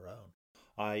came into their own.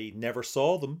 I never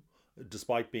saw them,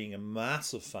 despite being a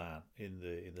massive fan in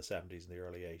the 70s and the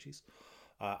early 80s.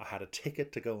 I had a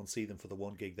ticket to go and see them for the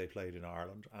one gig they played in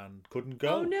Ireland and couldn't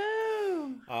go.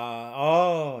 Oh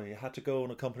no! You had to go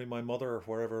and accompany my mother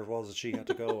wherever it was that she had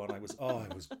to go, and I was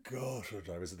gutted.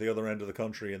 I was at the other end of the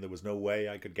country and there was no way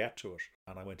I could get to it.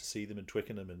 And I went to see them in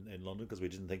Twickenham in London because we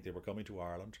didn't think they were coming to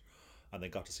Ireland. And they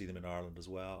got to see them in Ireland as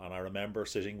well. And I remember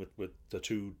sitting with the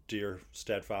 2 dear,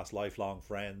 steadfast, lifelong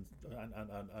friends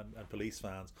and Police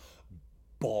fans,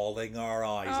 bawling our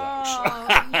eyes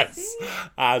out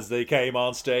as they came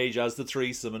on stage as the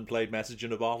threesome and played Message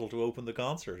in a Bottle to open the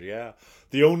concert. Yeah,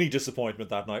 the only disappointment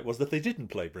that night was that they didn't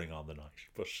play Bring on the Night.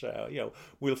 But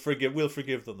we'll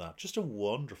forgive them that. Just a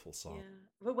wonderful song. Yeah.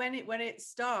 But when it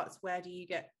starts, where do you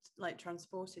get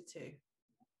transported to?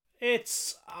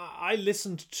 I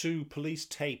listened to Police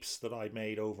tapes that I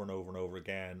made over and over and over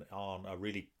again on a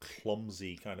really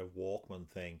clumsy kind of Walkman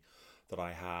thing that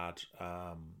I had,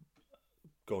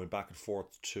 going back and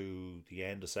forth to the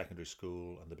end of secondary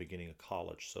school and the beginning of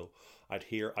college. So I'd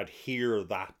hear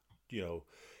that,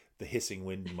 the hissing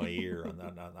wind in my ear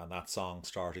and that song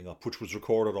starting up, which was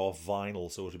recorded off vinyl,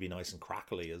 so it would be nice and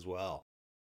crackly as well.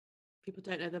 People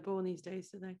don't know they're born these days,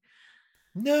 do they?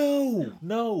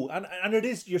 No, and it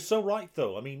is. You're so right,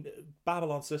 though. I mean,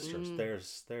 Babylon Sisters.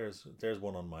 There's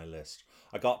one on my list.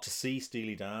 I got to see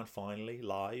Steely Dan finally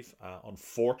live.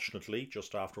 Unfortunately,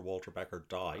 just after Walter Becker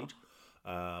died,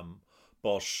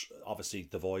 but obviously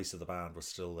the voice of the band was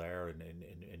still there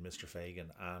in Mr.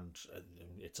 Fagan, and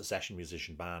it's a session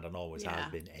musician band and always has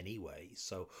been anyway.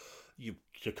 So you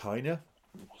kind of,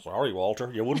 sorry, Walter,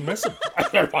 you wouldn't miss him.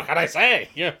 What can I say?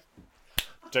 Yeah.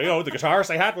 The guitarist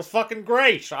they had was fucking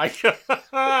great.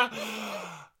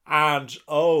 And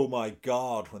oh my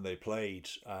God, when they played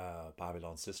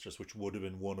Babylon Sisters, which would have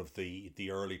been one of the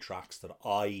early tracks that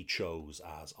I chose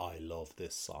as I love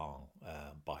this song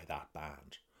by that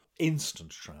band.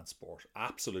 Instant transport,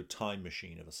 absolute time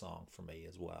machine of a song for me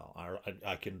as well.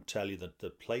 I can tell you that the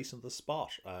place and the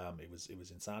spot, it was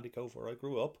in Sandy Cove where I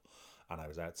grew up, and I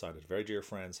was outside at a very dear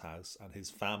friend's house, and his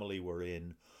family were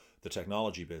in the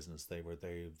technology business. They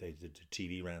did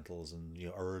TV rentals and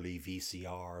early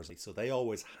VCRs, so they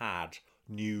always had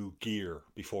new gear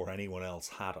before anyone else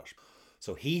had it.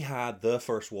 So he had the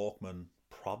first Walkman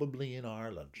probably in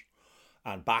Ireland,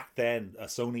 and back then a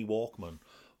Sony Walkman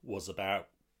was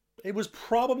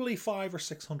probably 500 or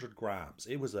 600 grams.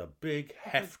 It was a big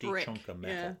hefty chunk of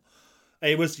metal.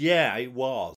 It was,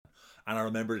 and I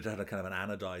remember it had a kind of an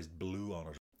anodized blue on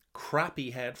it. Crappy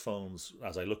headphones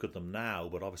as I look at them now,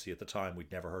 but obviously at the time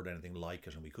we'd never heard anything like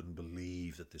it, and we couldn't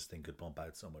believe that this thing could pump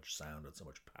out so much sound and so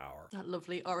much power. That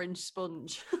lovely orange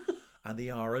sponge. and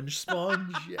the orange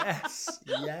sponge. Yes,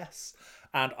 yes.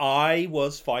 And I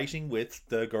was fighting with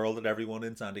the girl that everyone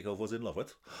in Sandy Cove was in love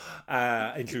with,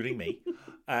 including me,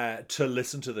 to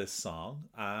listen to this song.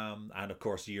 And of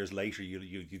course, years later,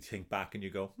 you think back and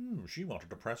you go, she wanted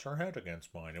to press her head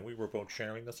against mine, and we were both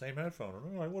sharing the same headphone.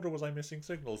 And I wonder, was I missing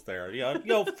signals there? Yeah,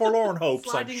 forlorn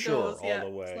hopes, Sliding I'm sure, doors, yeah. all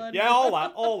the way. Sliding Yeah,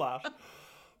 doors. all that.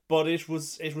 But it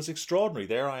was extraordinary.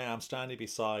 There I am standing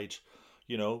beside,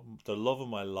 the love of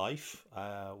my life,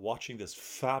 watching this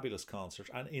fabulous concert,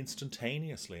 and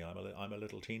instantaneously, I'm a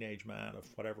little teenage man of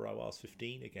whatever I was,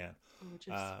 15 again,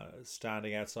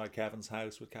 standing outside Kevin's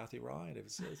house with Kathy Ryan.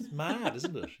 It's mad,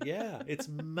 isn't it? Yeah, it's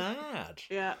mad.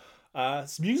 Yeah.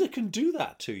 Music can do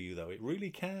that to you, though. It really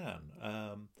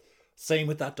can. Same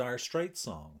with that Dire Straits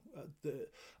song.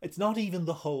 It's not even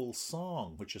the whole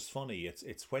song, which is funny.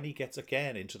 It's when he gets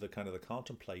again into the kind of the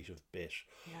contemplative bit,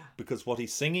 because what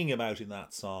he's singing about in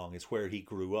that song is where he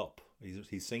grew up.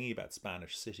 He's singing about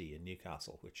Spanish City in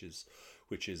Newcastle, which is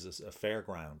a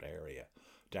fairground area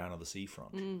down on the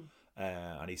seafront.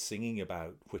 And he's singing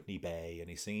about Whitney Bay, and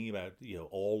he's singing about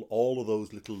all of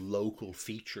those little local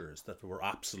features that were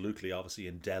absolutely, obviously,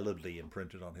 indelibly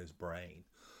imprinted on his brain.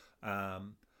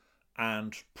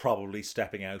 And probably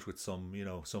stepping out with some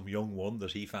young one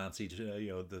that he fancied,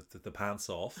 the pants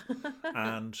off,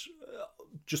 and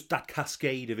just that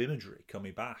cascade of imagery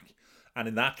coming back. And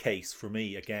in that case, for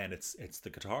me, again, it's the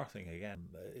guitar thing again.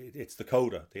 It's the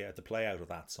coda, the play out of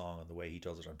that song and the way he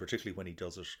does it, and particularly when he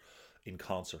does it in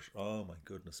concert. Oh my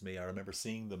goodness me! I remember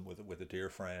seeing them with a dear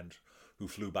friend who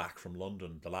flew back from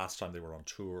London the last time they were on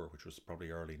tour, which was probably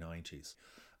early 90s.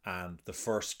 And the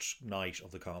first night of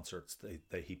the concerts,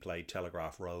 he played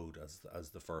Telegraph Road as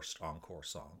the first encore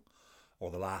song,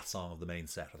 or the last song of the main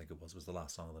set. I think it was the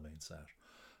last song of the main set.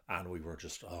 And we were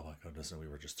just, oh my goodness, and we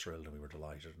were just thrilled and we were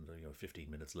delighted. And 15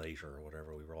 minutes later or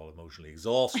whatever, we were all emotionally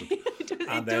exhausted.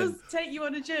 It does take you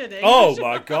on a journey. Oh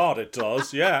my God, it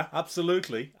does. Yeah,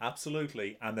 absolutely.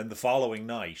 And then the following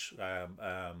night,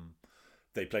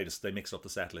 they mixed up the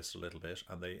set list a little bit,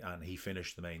 and he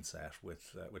finished the main set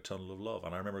with Tunnel of Love.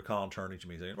 And I remember Colin turning to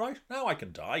me saying, "Right, now I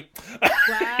can die."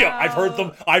 Wow.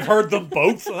 I've heard them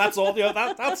both, and that's all.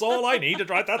 That's all I needed.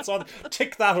 Right, that's all.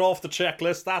 Tick that off the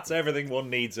checklist. That's everything one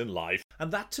needs in life.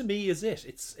 And that to me is it.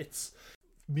 It's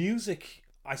music,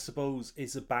 I suppose,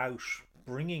 is about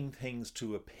bringing things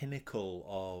to a pinnacle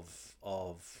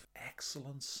of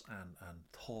excellence and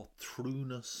thought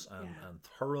throughness and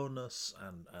thoroughness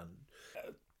and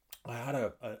I had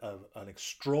an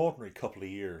extraordinary couple of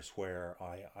years where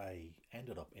I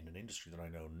ended up in an industry that I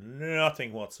know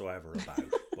nothing whatsoever about.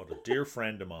 But a dear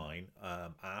friend of mine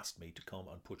asked me to come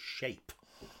and put shape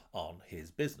on his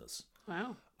business.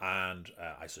 Wow. And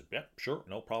I said, yeah, sure,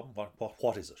 no problem.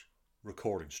 What is it?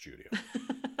 Recording studio.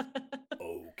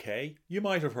 Okay, you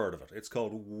might have heard of it. It's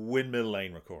called Windmill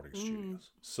Lane Recording Studios.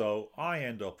 So I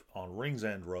end up on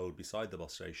Ringsend Road beside the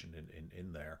bus station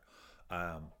in there,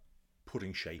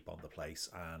 putting shape on the place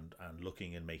and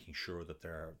looking and making sure that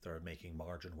they're making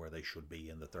margin where they should be,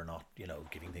 and that they're not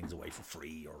giving things away for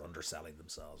free or underselling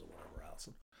themselves or whatever else.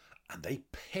 And they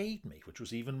paid me, which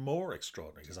was even more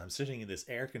extraordinary, because I'm sitting in this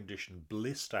air-conditioned,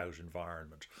 blissed-out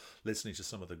environment, listening to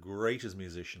some of the greatest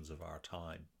musicians of our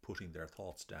time, putting their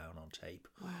thoughts down on tape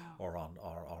or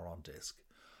on disc,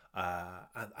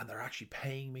 and they're actually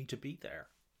paying me to be there.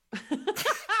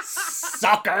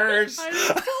 Suckers!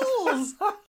 Fools!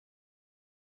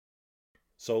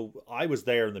 So I was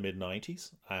there in the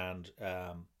mid-90s, and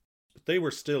it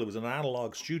was an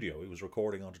analog studio. It was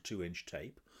recording onto 2-inch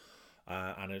tape.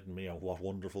 What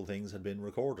wonderful things had been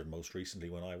recorded. Most recently,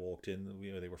 when I walked in,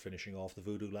 they were finishing off the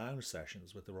Voodoo Lounge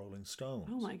sessions with the Rolling Stones.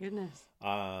 Oh my goodness!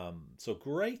 So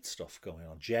great stuff going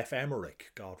on. Jeff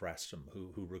Emerick, God rest him,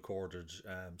 who recorded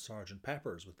Sgt.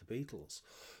 Pepper's with the Beatles,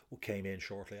 who came in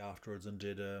shortly afterwards and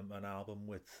did an album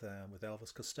with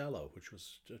Elvis Costello, which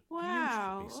was a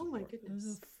beautiful piece of my work. goodness! It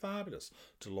was fabulous.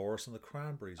 Dolores and the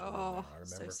Cranberries. Oh,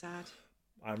 so sad.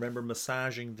 I remember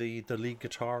massaging the lead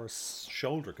guitarist's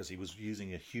shoulder, because he was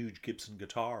using a huge Gibson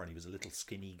guitar and he was a little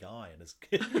skinny guy, and his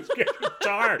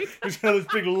guitar, he's got this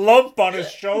big lump on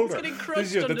his shoulder. It's getting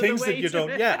crushed under the things the that you weight don't.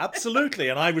 of it. Yeah, absolutely.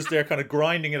 And I was there kind of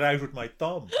grinding it out with my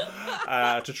thumb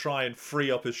to try and free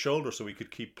up his shoulder so he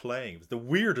could keep playing. It was the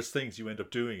weirdest things you end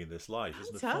up doing in this life,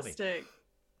 isn't it funny? Fantastic.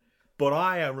 But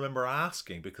I remember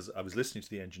asking, because I was listening to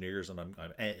the engineers and I'm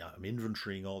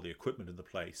inventorying all the equipment in the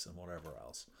place and whatever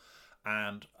else.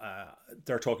 And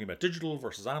they're talking about digital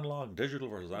versus analog,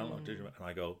 digital. And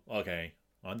I go, okay,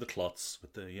 I'm the klutz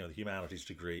with the the humanities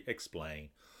degree. Explain.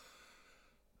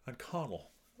 And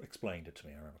Connell explained it to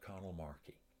me. I remember Connell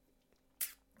Markey.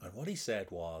 And what he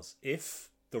said was, if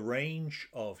the range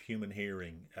of human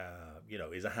hearing,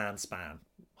 is a handspan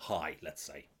high, let's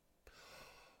say.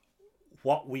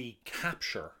 What we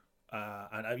capture,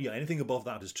 anything above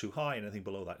that is too high, and anything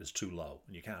below that is too low,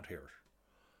 and you can't hear it.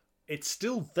 It's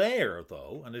still there,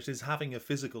 though, and it is having a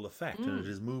physical effect, and it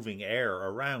is moving air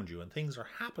around you, and things are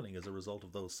happening as a result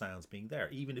of those sounds being there,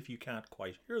 even if you can't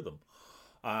quite hear them.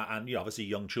 And obviously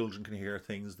young children can hear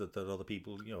things that other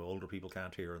people, older people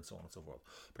can't hear, and so on and so forth.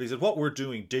 But he said what we're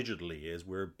doing digitally is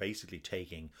we're basically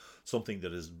taking something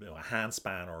that is a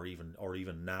handspan or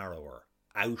even narrower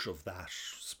out of that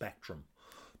spectrum,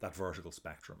 that vertical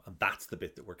spectrum, and that's the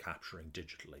bit that we're capturing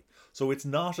digitally. So it's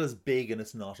not as big and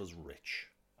it's not as rich.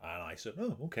 And I said,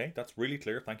 oh, okay, that's really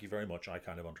clear. Thank you very much. I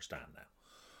kind of understand now.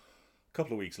 A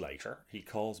couple of weeks later, he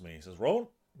calls me. He says, Rowan,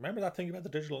 remember that thing about the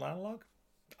digital analog?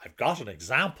 I've got an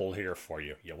example here for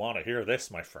you. You want to hear this,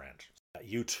 my friend?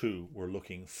 U2 were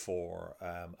looking for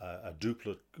a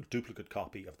duplicate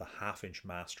copy of the half-inch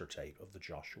master tape of the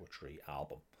Joshua Tree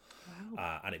album.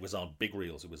 Wow. And it was on big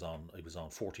reels. It was on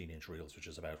 14-inch reels, which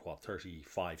is about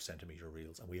 35-centimeter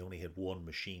reels. And we only had one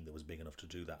machine that was big enough to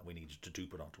do that. We needed to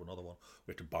dupe it onto another one.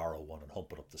 We had to borrow one and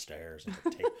hump it up the stairs.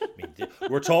 And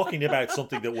we're talking about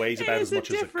something that weighs about as much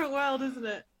as It's a different world, isn't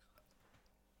it?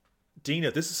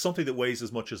 Dina, this is something that weighs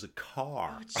as much as a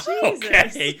car. Oh,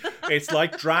 Jesus. Okay, it's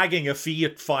like dragging a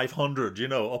Fiat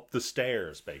 500, up the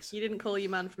stairs, basically. You didn't call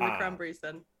your man from the Cranberries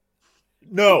then?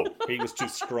 No, he was too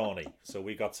scrawny. So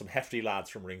we got some hefty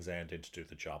lads from Ringsend in to do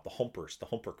the job. The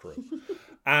humper crew.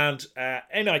 And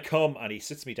in I come, and he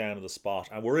sits me down on the spot.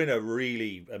 And we're in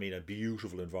a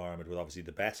beautiful environment with obviously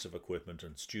the best of equipment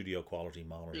and studio quality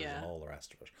monitors and all the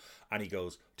rest of it. And he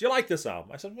goes, do you like this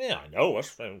album? I said, yeah, I know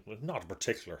it. I'm not a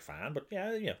particular fan, but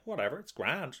yeah, whatever. It's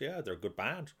grand. Yeah, they're a good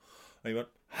band. And he went,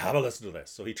 have a listen to this.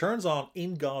 So he turns on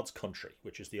In God's Country,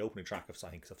 which is the opening track of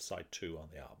side 2 on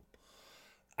the album.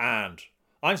 And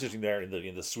I'm sitting there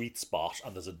in the sweet spot,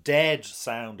 and there's a dead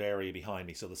sound area behind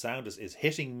me. So the sound is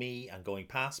hitting me and going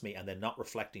past me and then not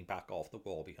reflecting back off the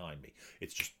wall behind me.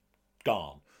 It's just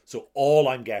gone. So all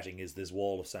I'm getting is this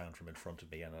wall of sound from in front of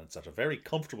me, and it's at a very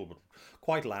comfortable but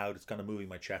quite loud. It's kind of moving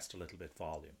my chest a little bit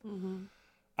volume. Mm-hmm. And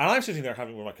I'm sitting there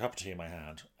having my cup of tea in my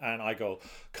hand, and I go,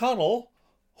 Connell,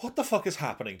 what the fuck is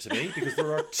happening to me? Because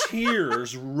there are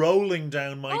tears rolling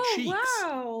down my cheeks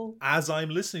as I'm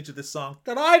listening to this song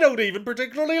that I don't even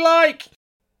particularly like.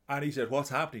 And he said, what's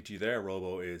happening to you there,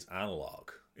 Robo, is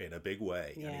analog in a big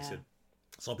way. Yeah. And he said,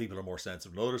 some people are more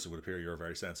sensitive than others. It would appear you're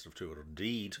very sensitive to it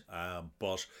indeed.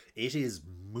 But it is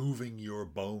moving your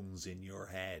bones in your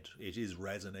head. It is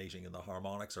resonating, and the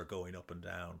harmonics are going up and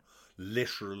down,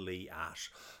 literally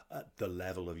at the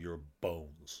level of your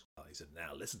bones. He said,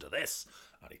 now listen to this.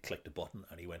 And he clicked a button,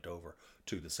 and he went over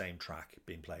to the same track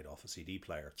being played off a CD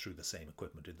player through the same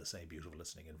equipment in the same beautiful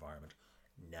listening environment.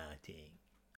 Nothing.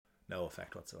 No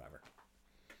effect whatsoever.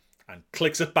 And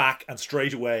clicks it back, and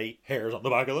straight away, hairs on the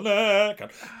back of the neck.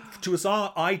 And to a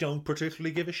song I don't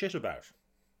particularly give a shit about.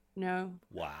 No.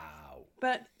 Wow.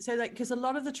 But so, because a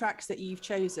lot of the tracks that you've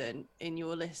chosen in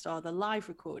your list are the live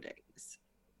recordings.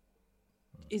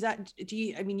 Is that,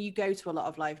 you go to a lot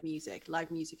of live music.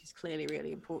 Live music is clearly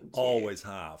really important to always you.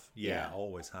 Have. Yeah,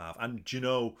 always have. And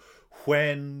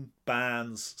when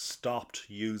bands stopped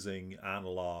using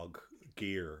analog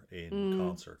gear in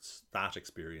concerts, that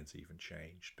experience even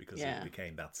changed, because it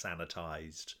became that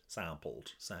sanitized,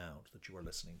 sampled sound that you were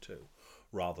listening to,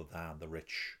 rather than the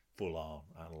rich, full-on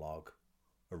analog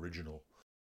original.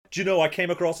 I came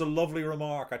across a lovely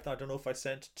remark. I don't know if I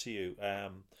sent it to you.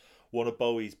 One of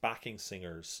Bowie's backing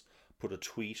singers put a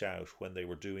tweet out when they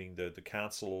were doing the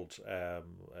cancelled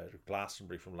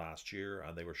Glastonbury from last year,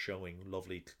 and they were showing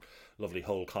lovely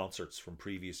whole concerts from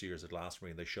previous years at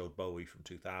Glastonbury, and they showed Bowie from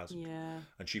 2000. Yeah.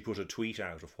 And she put a tweet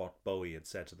out of what Bowie had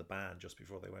said to the band just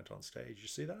before they went on stage. You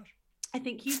see that? I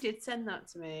think you did send that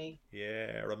to me.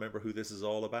 Yeah, remember who this is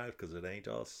all about, because it ain't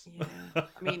us.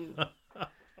 Yeah,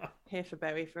 here for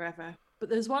Bowie forever. But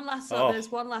there's one last song.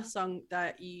 There's one last song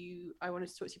that I wanted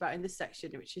to talk to you about in this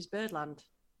section, which is Birdland.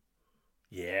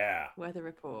 Yeah. Weather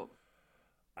Report.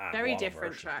 And very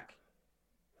different track.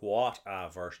 What a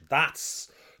version! That's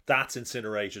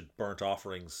incinerated burnt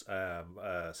offerings,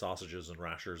 sausages and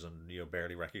rashers, and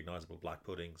barely recognizable black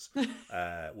puddings,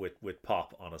 with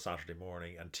pop on a Saturday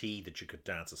morning, and tea that you could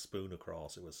dance a spoon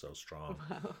across. It was so strong.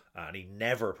 Wow. And he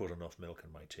never put enough milk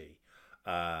in my tea.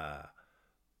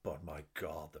 But my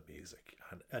God, the music.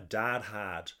 And Dad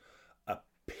had a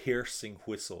piercing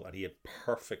whistle, and he had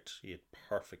perfect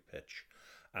pitch,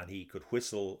 and he could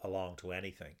whistle along to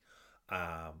anything.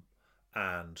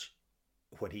 And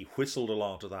when he whistled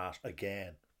along to that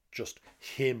again, just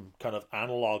him kind of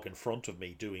analog in front of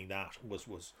me doing that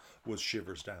was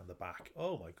shivers down the back.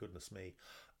 Oh my goodness me.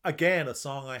 Again, a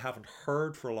song I haven't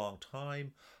heard for a long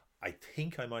time. I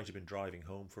think I might have been driving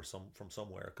home from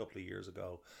somewhere a couple of years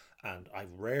ago, and I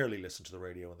rarely listen to the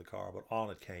radio in the car, but on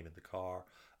it came in the car,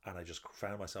 and I just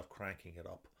found myself cranking it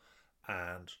up,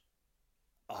 and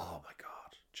oh my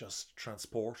God, just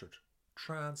transported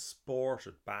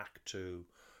back to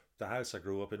the house I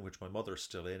grew up in, which my mother's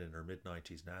still in her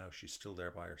mid-90s now. She's still there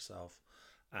by herself,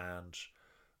 and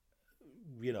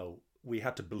we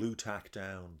had to blue tack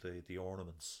down the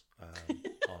ornaments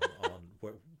on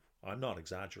where, I'm not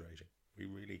exaggerating. We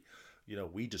really,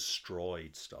 we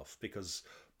destroyed stuff because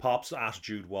Pop's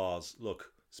attitude was,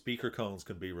 look, speaker cones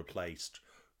can be replaced.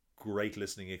 Great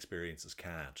listening experiences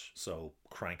can't. So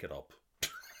crank it up.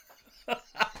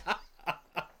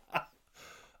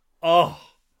 Oh,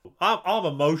 I'm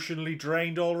emotionally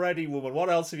drained already, woman.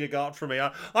 What else have you got for me?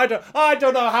 I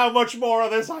don't know how much more of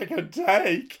this I can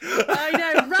take. I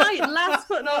know, right? Last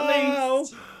but not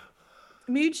least,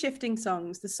 mood shifting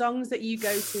songs, the songs that you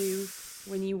go to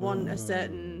when you want a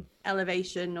certain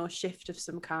elevation or shift of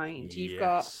some kind. You've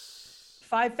got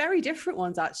 5 very different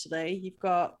ones, actually. You've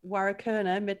got Warwick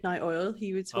Kerner, Midnight Oil, who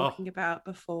you were talking about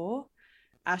before.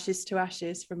 Ashes to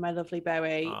Ashes from My Lovely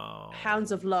Bowie.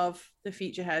 Hounds of Love, the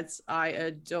Futureheads. I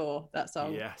adore that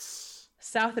song. Yes.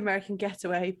 South American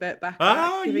Getaway, Burt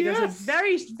Bacharach, giving us a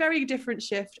very, very different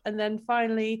shift. And then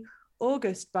finally,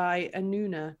 August by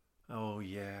Anuna. Oh,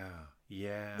 yeah.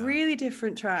 Yeah. Really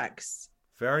different tracks.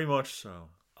 Very much so.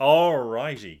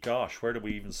 Alrighty, gosh, where do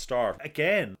we even start?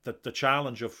 Again, the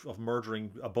challenge of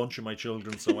murdering a bunch of my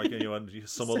children so I can, and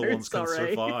some other ones can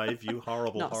survive. You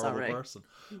horrible person.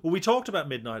 Well, we talked about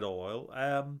Midnight Oil,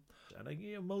 and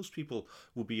most people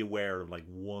will be aware of like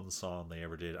one song they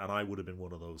ever did, and I would have been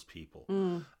one of those people.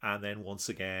 And then once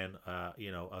again,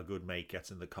 a good mate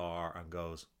gets in the car and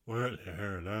goes, "Where did you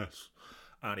hear this?"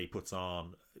 And he puts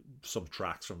on some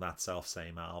tracks from that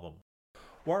self-same album.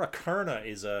 Warwick Kerner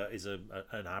is an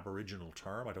Aboriginal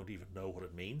term. I don't even know what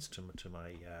it means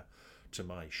to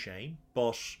my shame,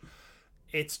 but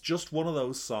it's just one of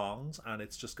those songs, and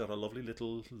it's just got a lovely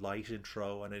little light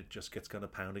intro, and it just gets kind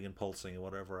of pounding and pulsing and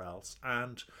whatever else,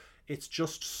 and it's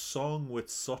just sung with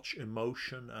such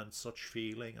emotion and such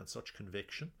feeling and such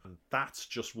conviction, and that's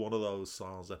just one of those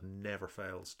songs that never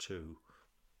fails to.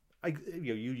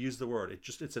 You use the word.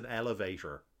 It's an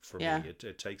elevator for me.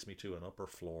 It takes me to an upper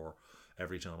floor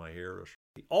every time I hear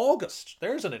it. August,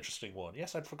 there's an interesting one.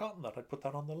 Yes, I'd forgotten that. I'd put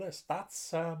that on the list.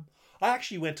 That's I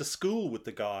actually went to school with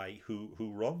the guy who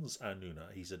runs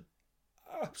Anuna. He's an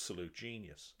absolute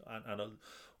genius and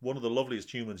one of the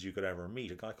loveliest humans you could ever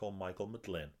meet. A guy called Michael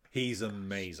McGlynn. He's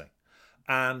amazing.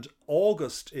 And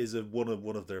August is one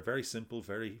of their very simple,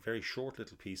 very, very short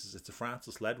little pieces. It's a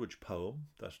Francis Ledwidge poem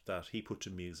that he put to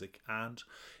music, and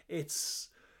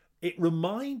it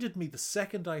reminded me, the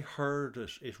second I heard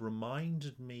it, it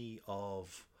reminded me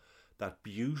of that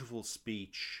beautiful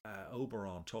speech,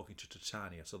 Oberon talking to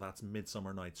Titania. So that's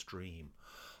Midsummer Night's Dream.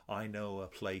 I know a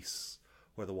place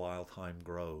where the wild thyme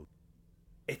grows.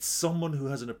 It's someone who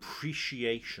has an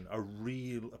appreciation, a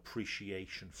real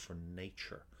appreciation for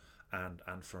nature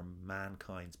and for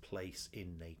mankind's place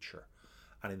in nature.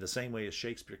 And in the same way as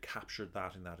Shakespeare captured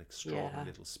that in that extraordinary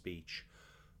little speech,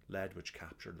 Ledwidge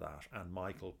captured that, and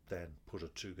Michael then put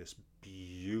it to this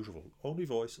beautiful, only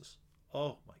voices.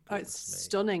 Oh my goodness!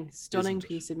 It's stunning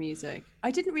piece of music.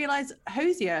 I didn't realize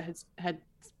Hosier had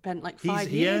spent like 5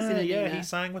 years in it. Yeah, he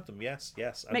sang with them. Yes.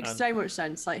 Makes so much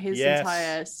sense. Like his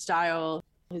entire style,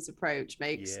 his approach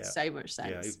makes so much sense.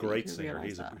 Yeah, he's a great singer.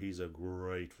 He's a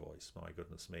great voice. My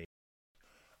goodness me.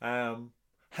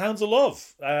 Hounds of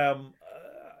Love.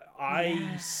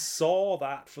 I saw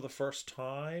that for the first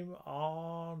time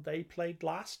they played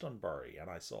Glastonbury, and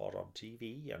I saw it on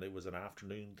TV, and it was an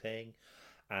afternoon thing,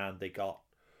 and they got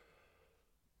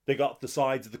the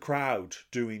sides of the crowd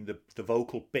doing the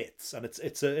vocal bits, and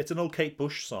it's an old Kate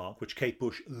Bush song, which Kate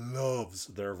Bush loves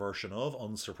their version of,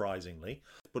 unsurprisingly.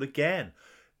 But again,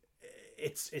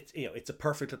 it's a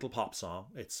perfect little pop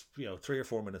song. It's 3 or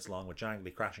 4 minutes long with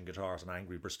jangly crashing guitars and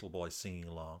angry Bristol boys singing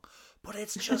along, but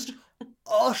it's just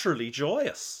utterly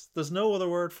joyous. There's no other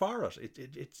word for it.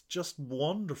 It's just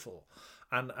wonderful,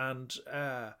 and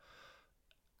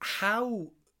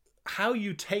how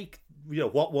you take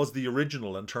what was the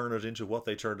original and turn it into what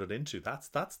they turned it into.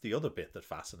 That's the other bit that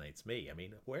fascinates me. I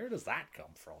mean, where does that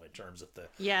come from in terms of the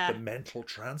mental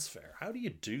transfer? How do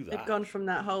you do that? They've gone from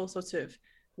that whole sort of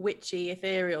witchy,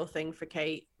 ethereal thing for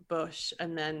Kate Bush,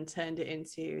 and then turned it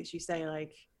into, as you say,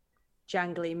 like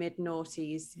jangly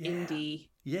mid-noughties indie.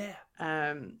 Yeah.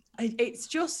 It's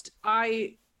just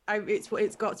I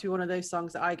it's got to be one of those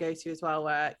songs that I go to as well,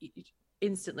 where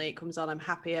instantly it comes on. I'm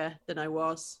happier than I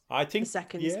was. I think the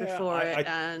seconds before it,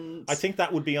 and I think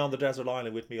that would be on the Desert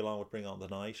Island with me, along with Bring On the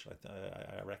Night.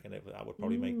 I reckon I would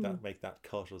probably make that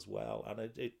cut as well,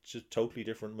 and it's just totally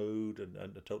different mood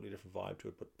and a totally different vibe to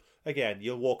it. But again,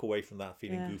 you'll walk away from that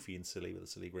feeling goofy and silly with a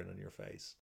silly grin on your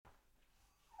face.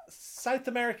 South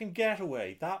American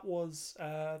Getaway. That was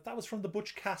from the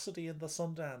Butch Cassidy and the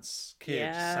Sundance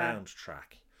Kid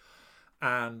soundtrack,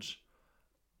 and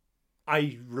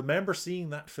I remember seeing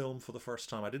that film for the first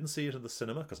time. I didn't see it in the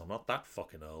cinema because I'm not that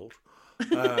fucking old,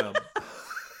 and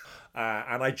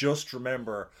I just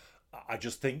remember,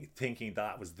 thinking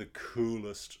that was the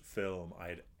coolest film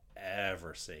I'd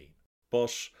ever seen.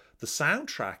 But the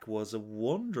soundtrack was a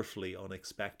wonderfully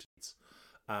unexpected.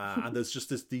 And there's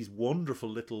just these wonderful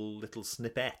little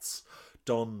snippets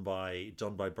done by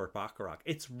Burt Bacharach.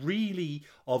 It's really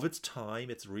of its time.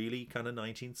 It's really kind of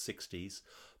 1960s,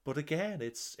 but again,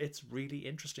 it's really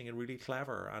interesting and really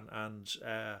clever, and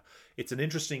it's an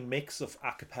interesting mix of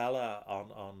a cappella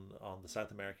on the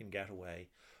South American Getaway.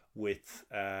 With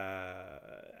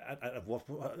as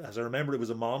I remember, it was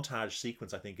a montage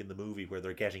sequence, I think, in the movie where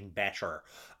they're getting better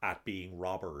at being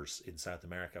robbers in South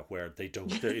America, where they're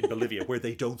in Bolivia, where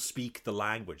they don't speak the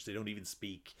language, they don't even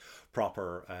speak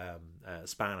proper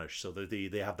Spanish, so they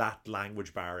have that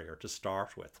language barrier to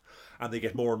start with, and they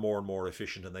get more and more and more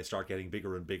efficient, and they start getting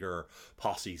bigger and bigger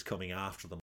posses coming after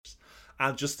them,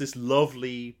 and just this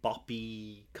lovely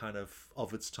boppy kind of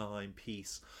its time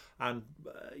piece. And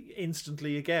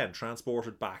instantly, again,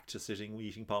 transported back to sitting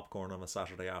eating popcorn on a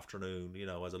Saturday afternoon,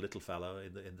 as a little fellow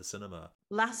in the cinema.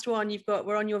 Last one you've got.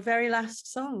 We're on your very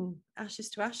last song, Ashes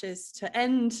to Ashes,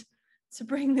 to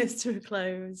bring this to a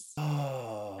close.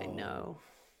 Oh, I know.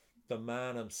 The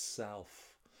man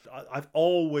himself. I've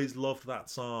always loved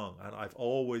that song, and I've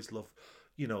always loved,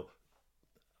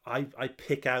 I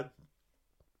pick out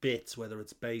bits, whether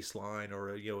it's bass line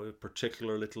or a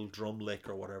particular little drum lick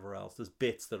or whatever else. There's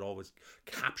bits that always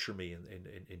capture me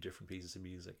in different pieces of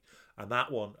music, and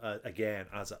that one again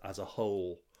as a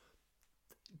whole,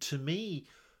 to me,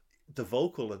 the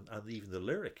vocal and even the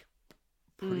lyric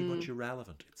pretty much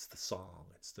irrelevant. It's the song,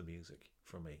 it's the music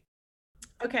for me.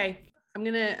 Okay, I'm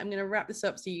gonna wrap this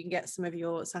up so you can get some of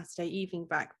your Saturday evening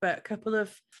back, but a couple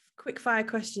of quick fire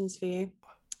questions for you.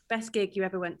 Best gig you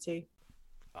ever went to?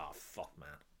 Oh fuck, man.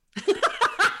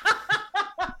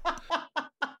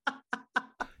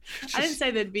 I didn't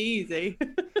say they'd be easy.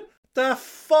 The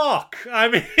fuck? I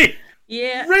mean,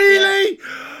 yeah. Really?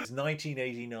 Yeah.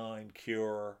 1989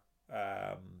 Cure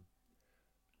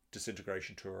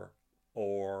Disintegration Tour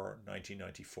or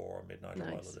 1994 Midnight at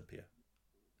Royal Olympia.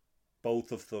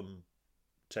 Both of them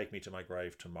take me to my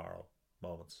grave tomorrow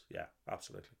moments. Yeah,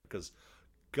 absolutely. Because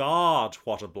God,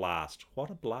 what a blast. What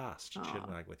a blast.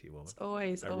 Chinwag with you, woman. It's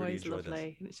always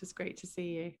lovely. And it's just great to see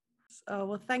you. Oh,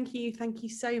 well, thank you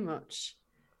so much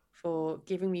for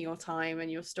giving me your time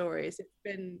and your stories. It's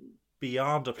been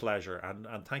beyond a pleasure,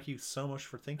 and thank you so much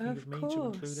for thinking of me to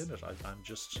include in it. I'm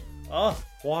just,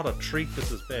 what a treat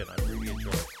this has been. I really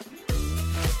enjoyed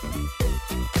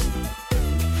it.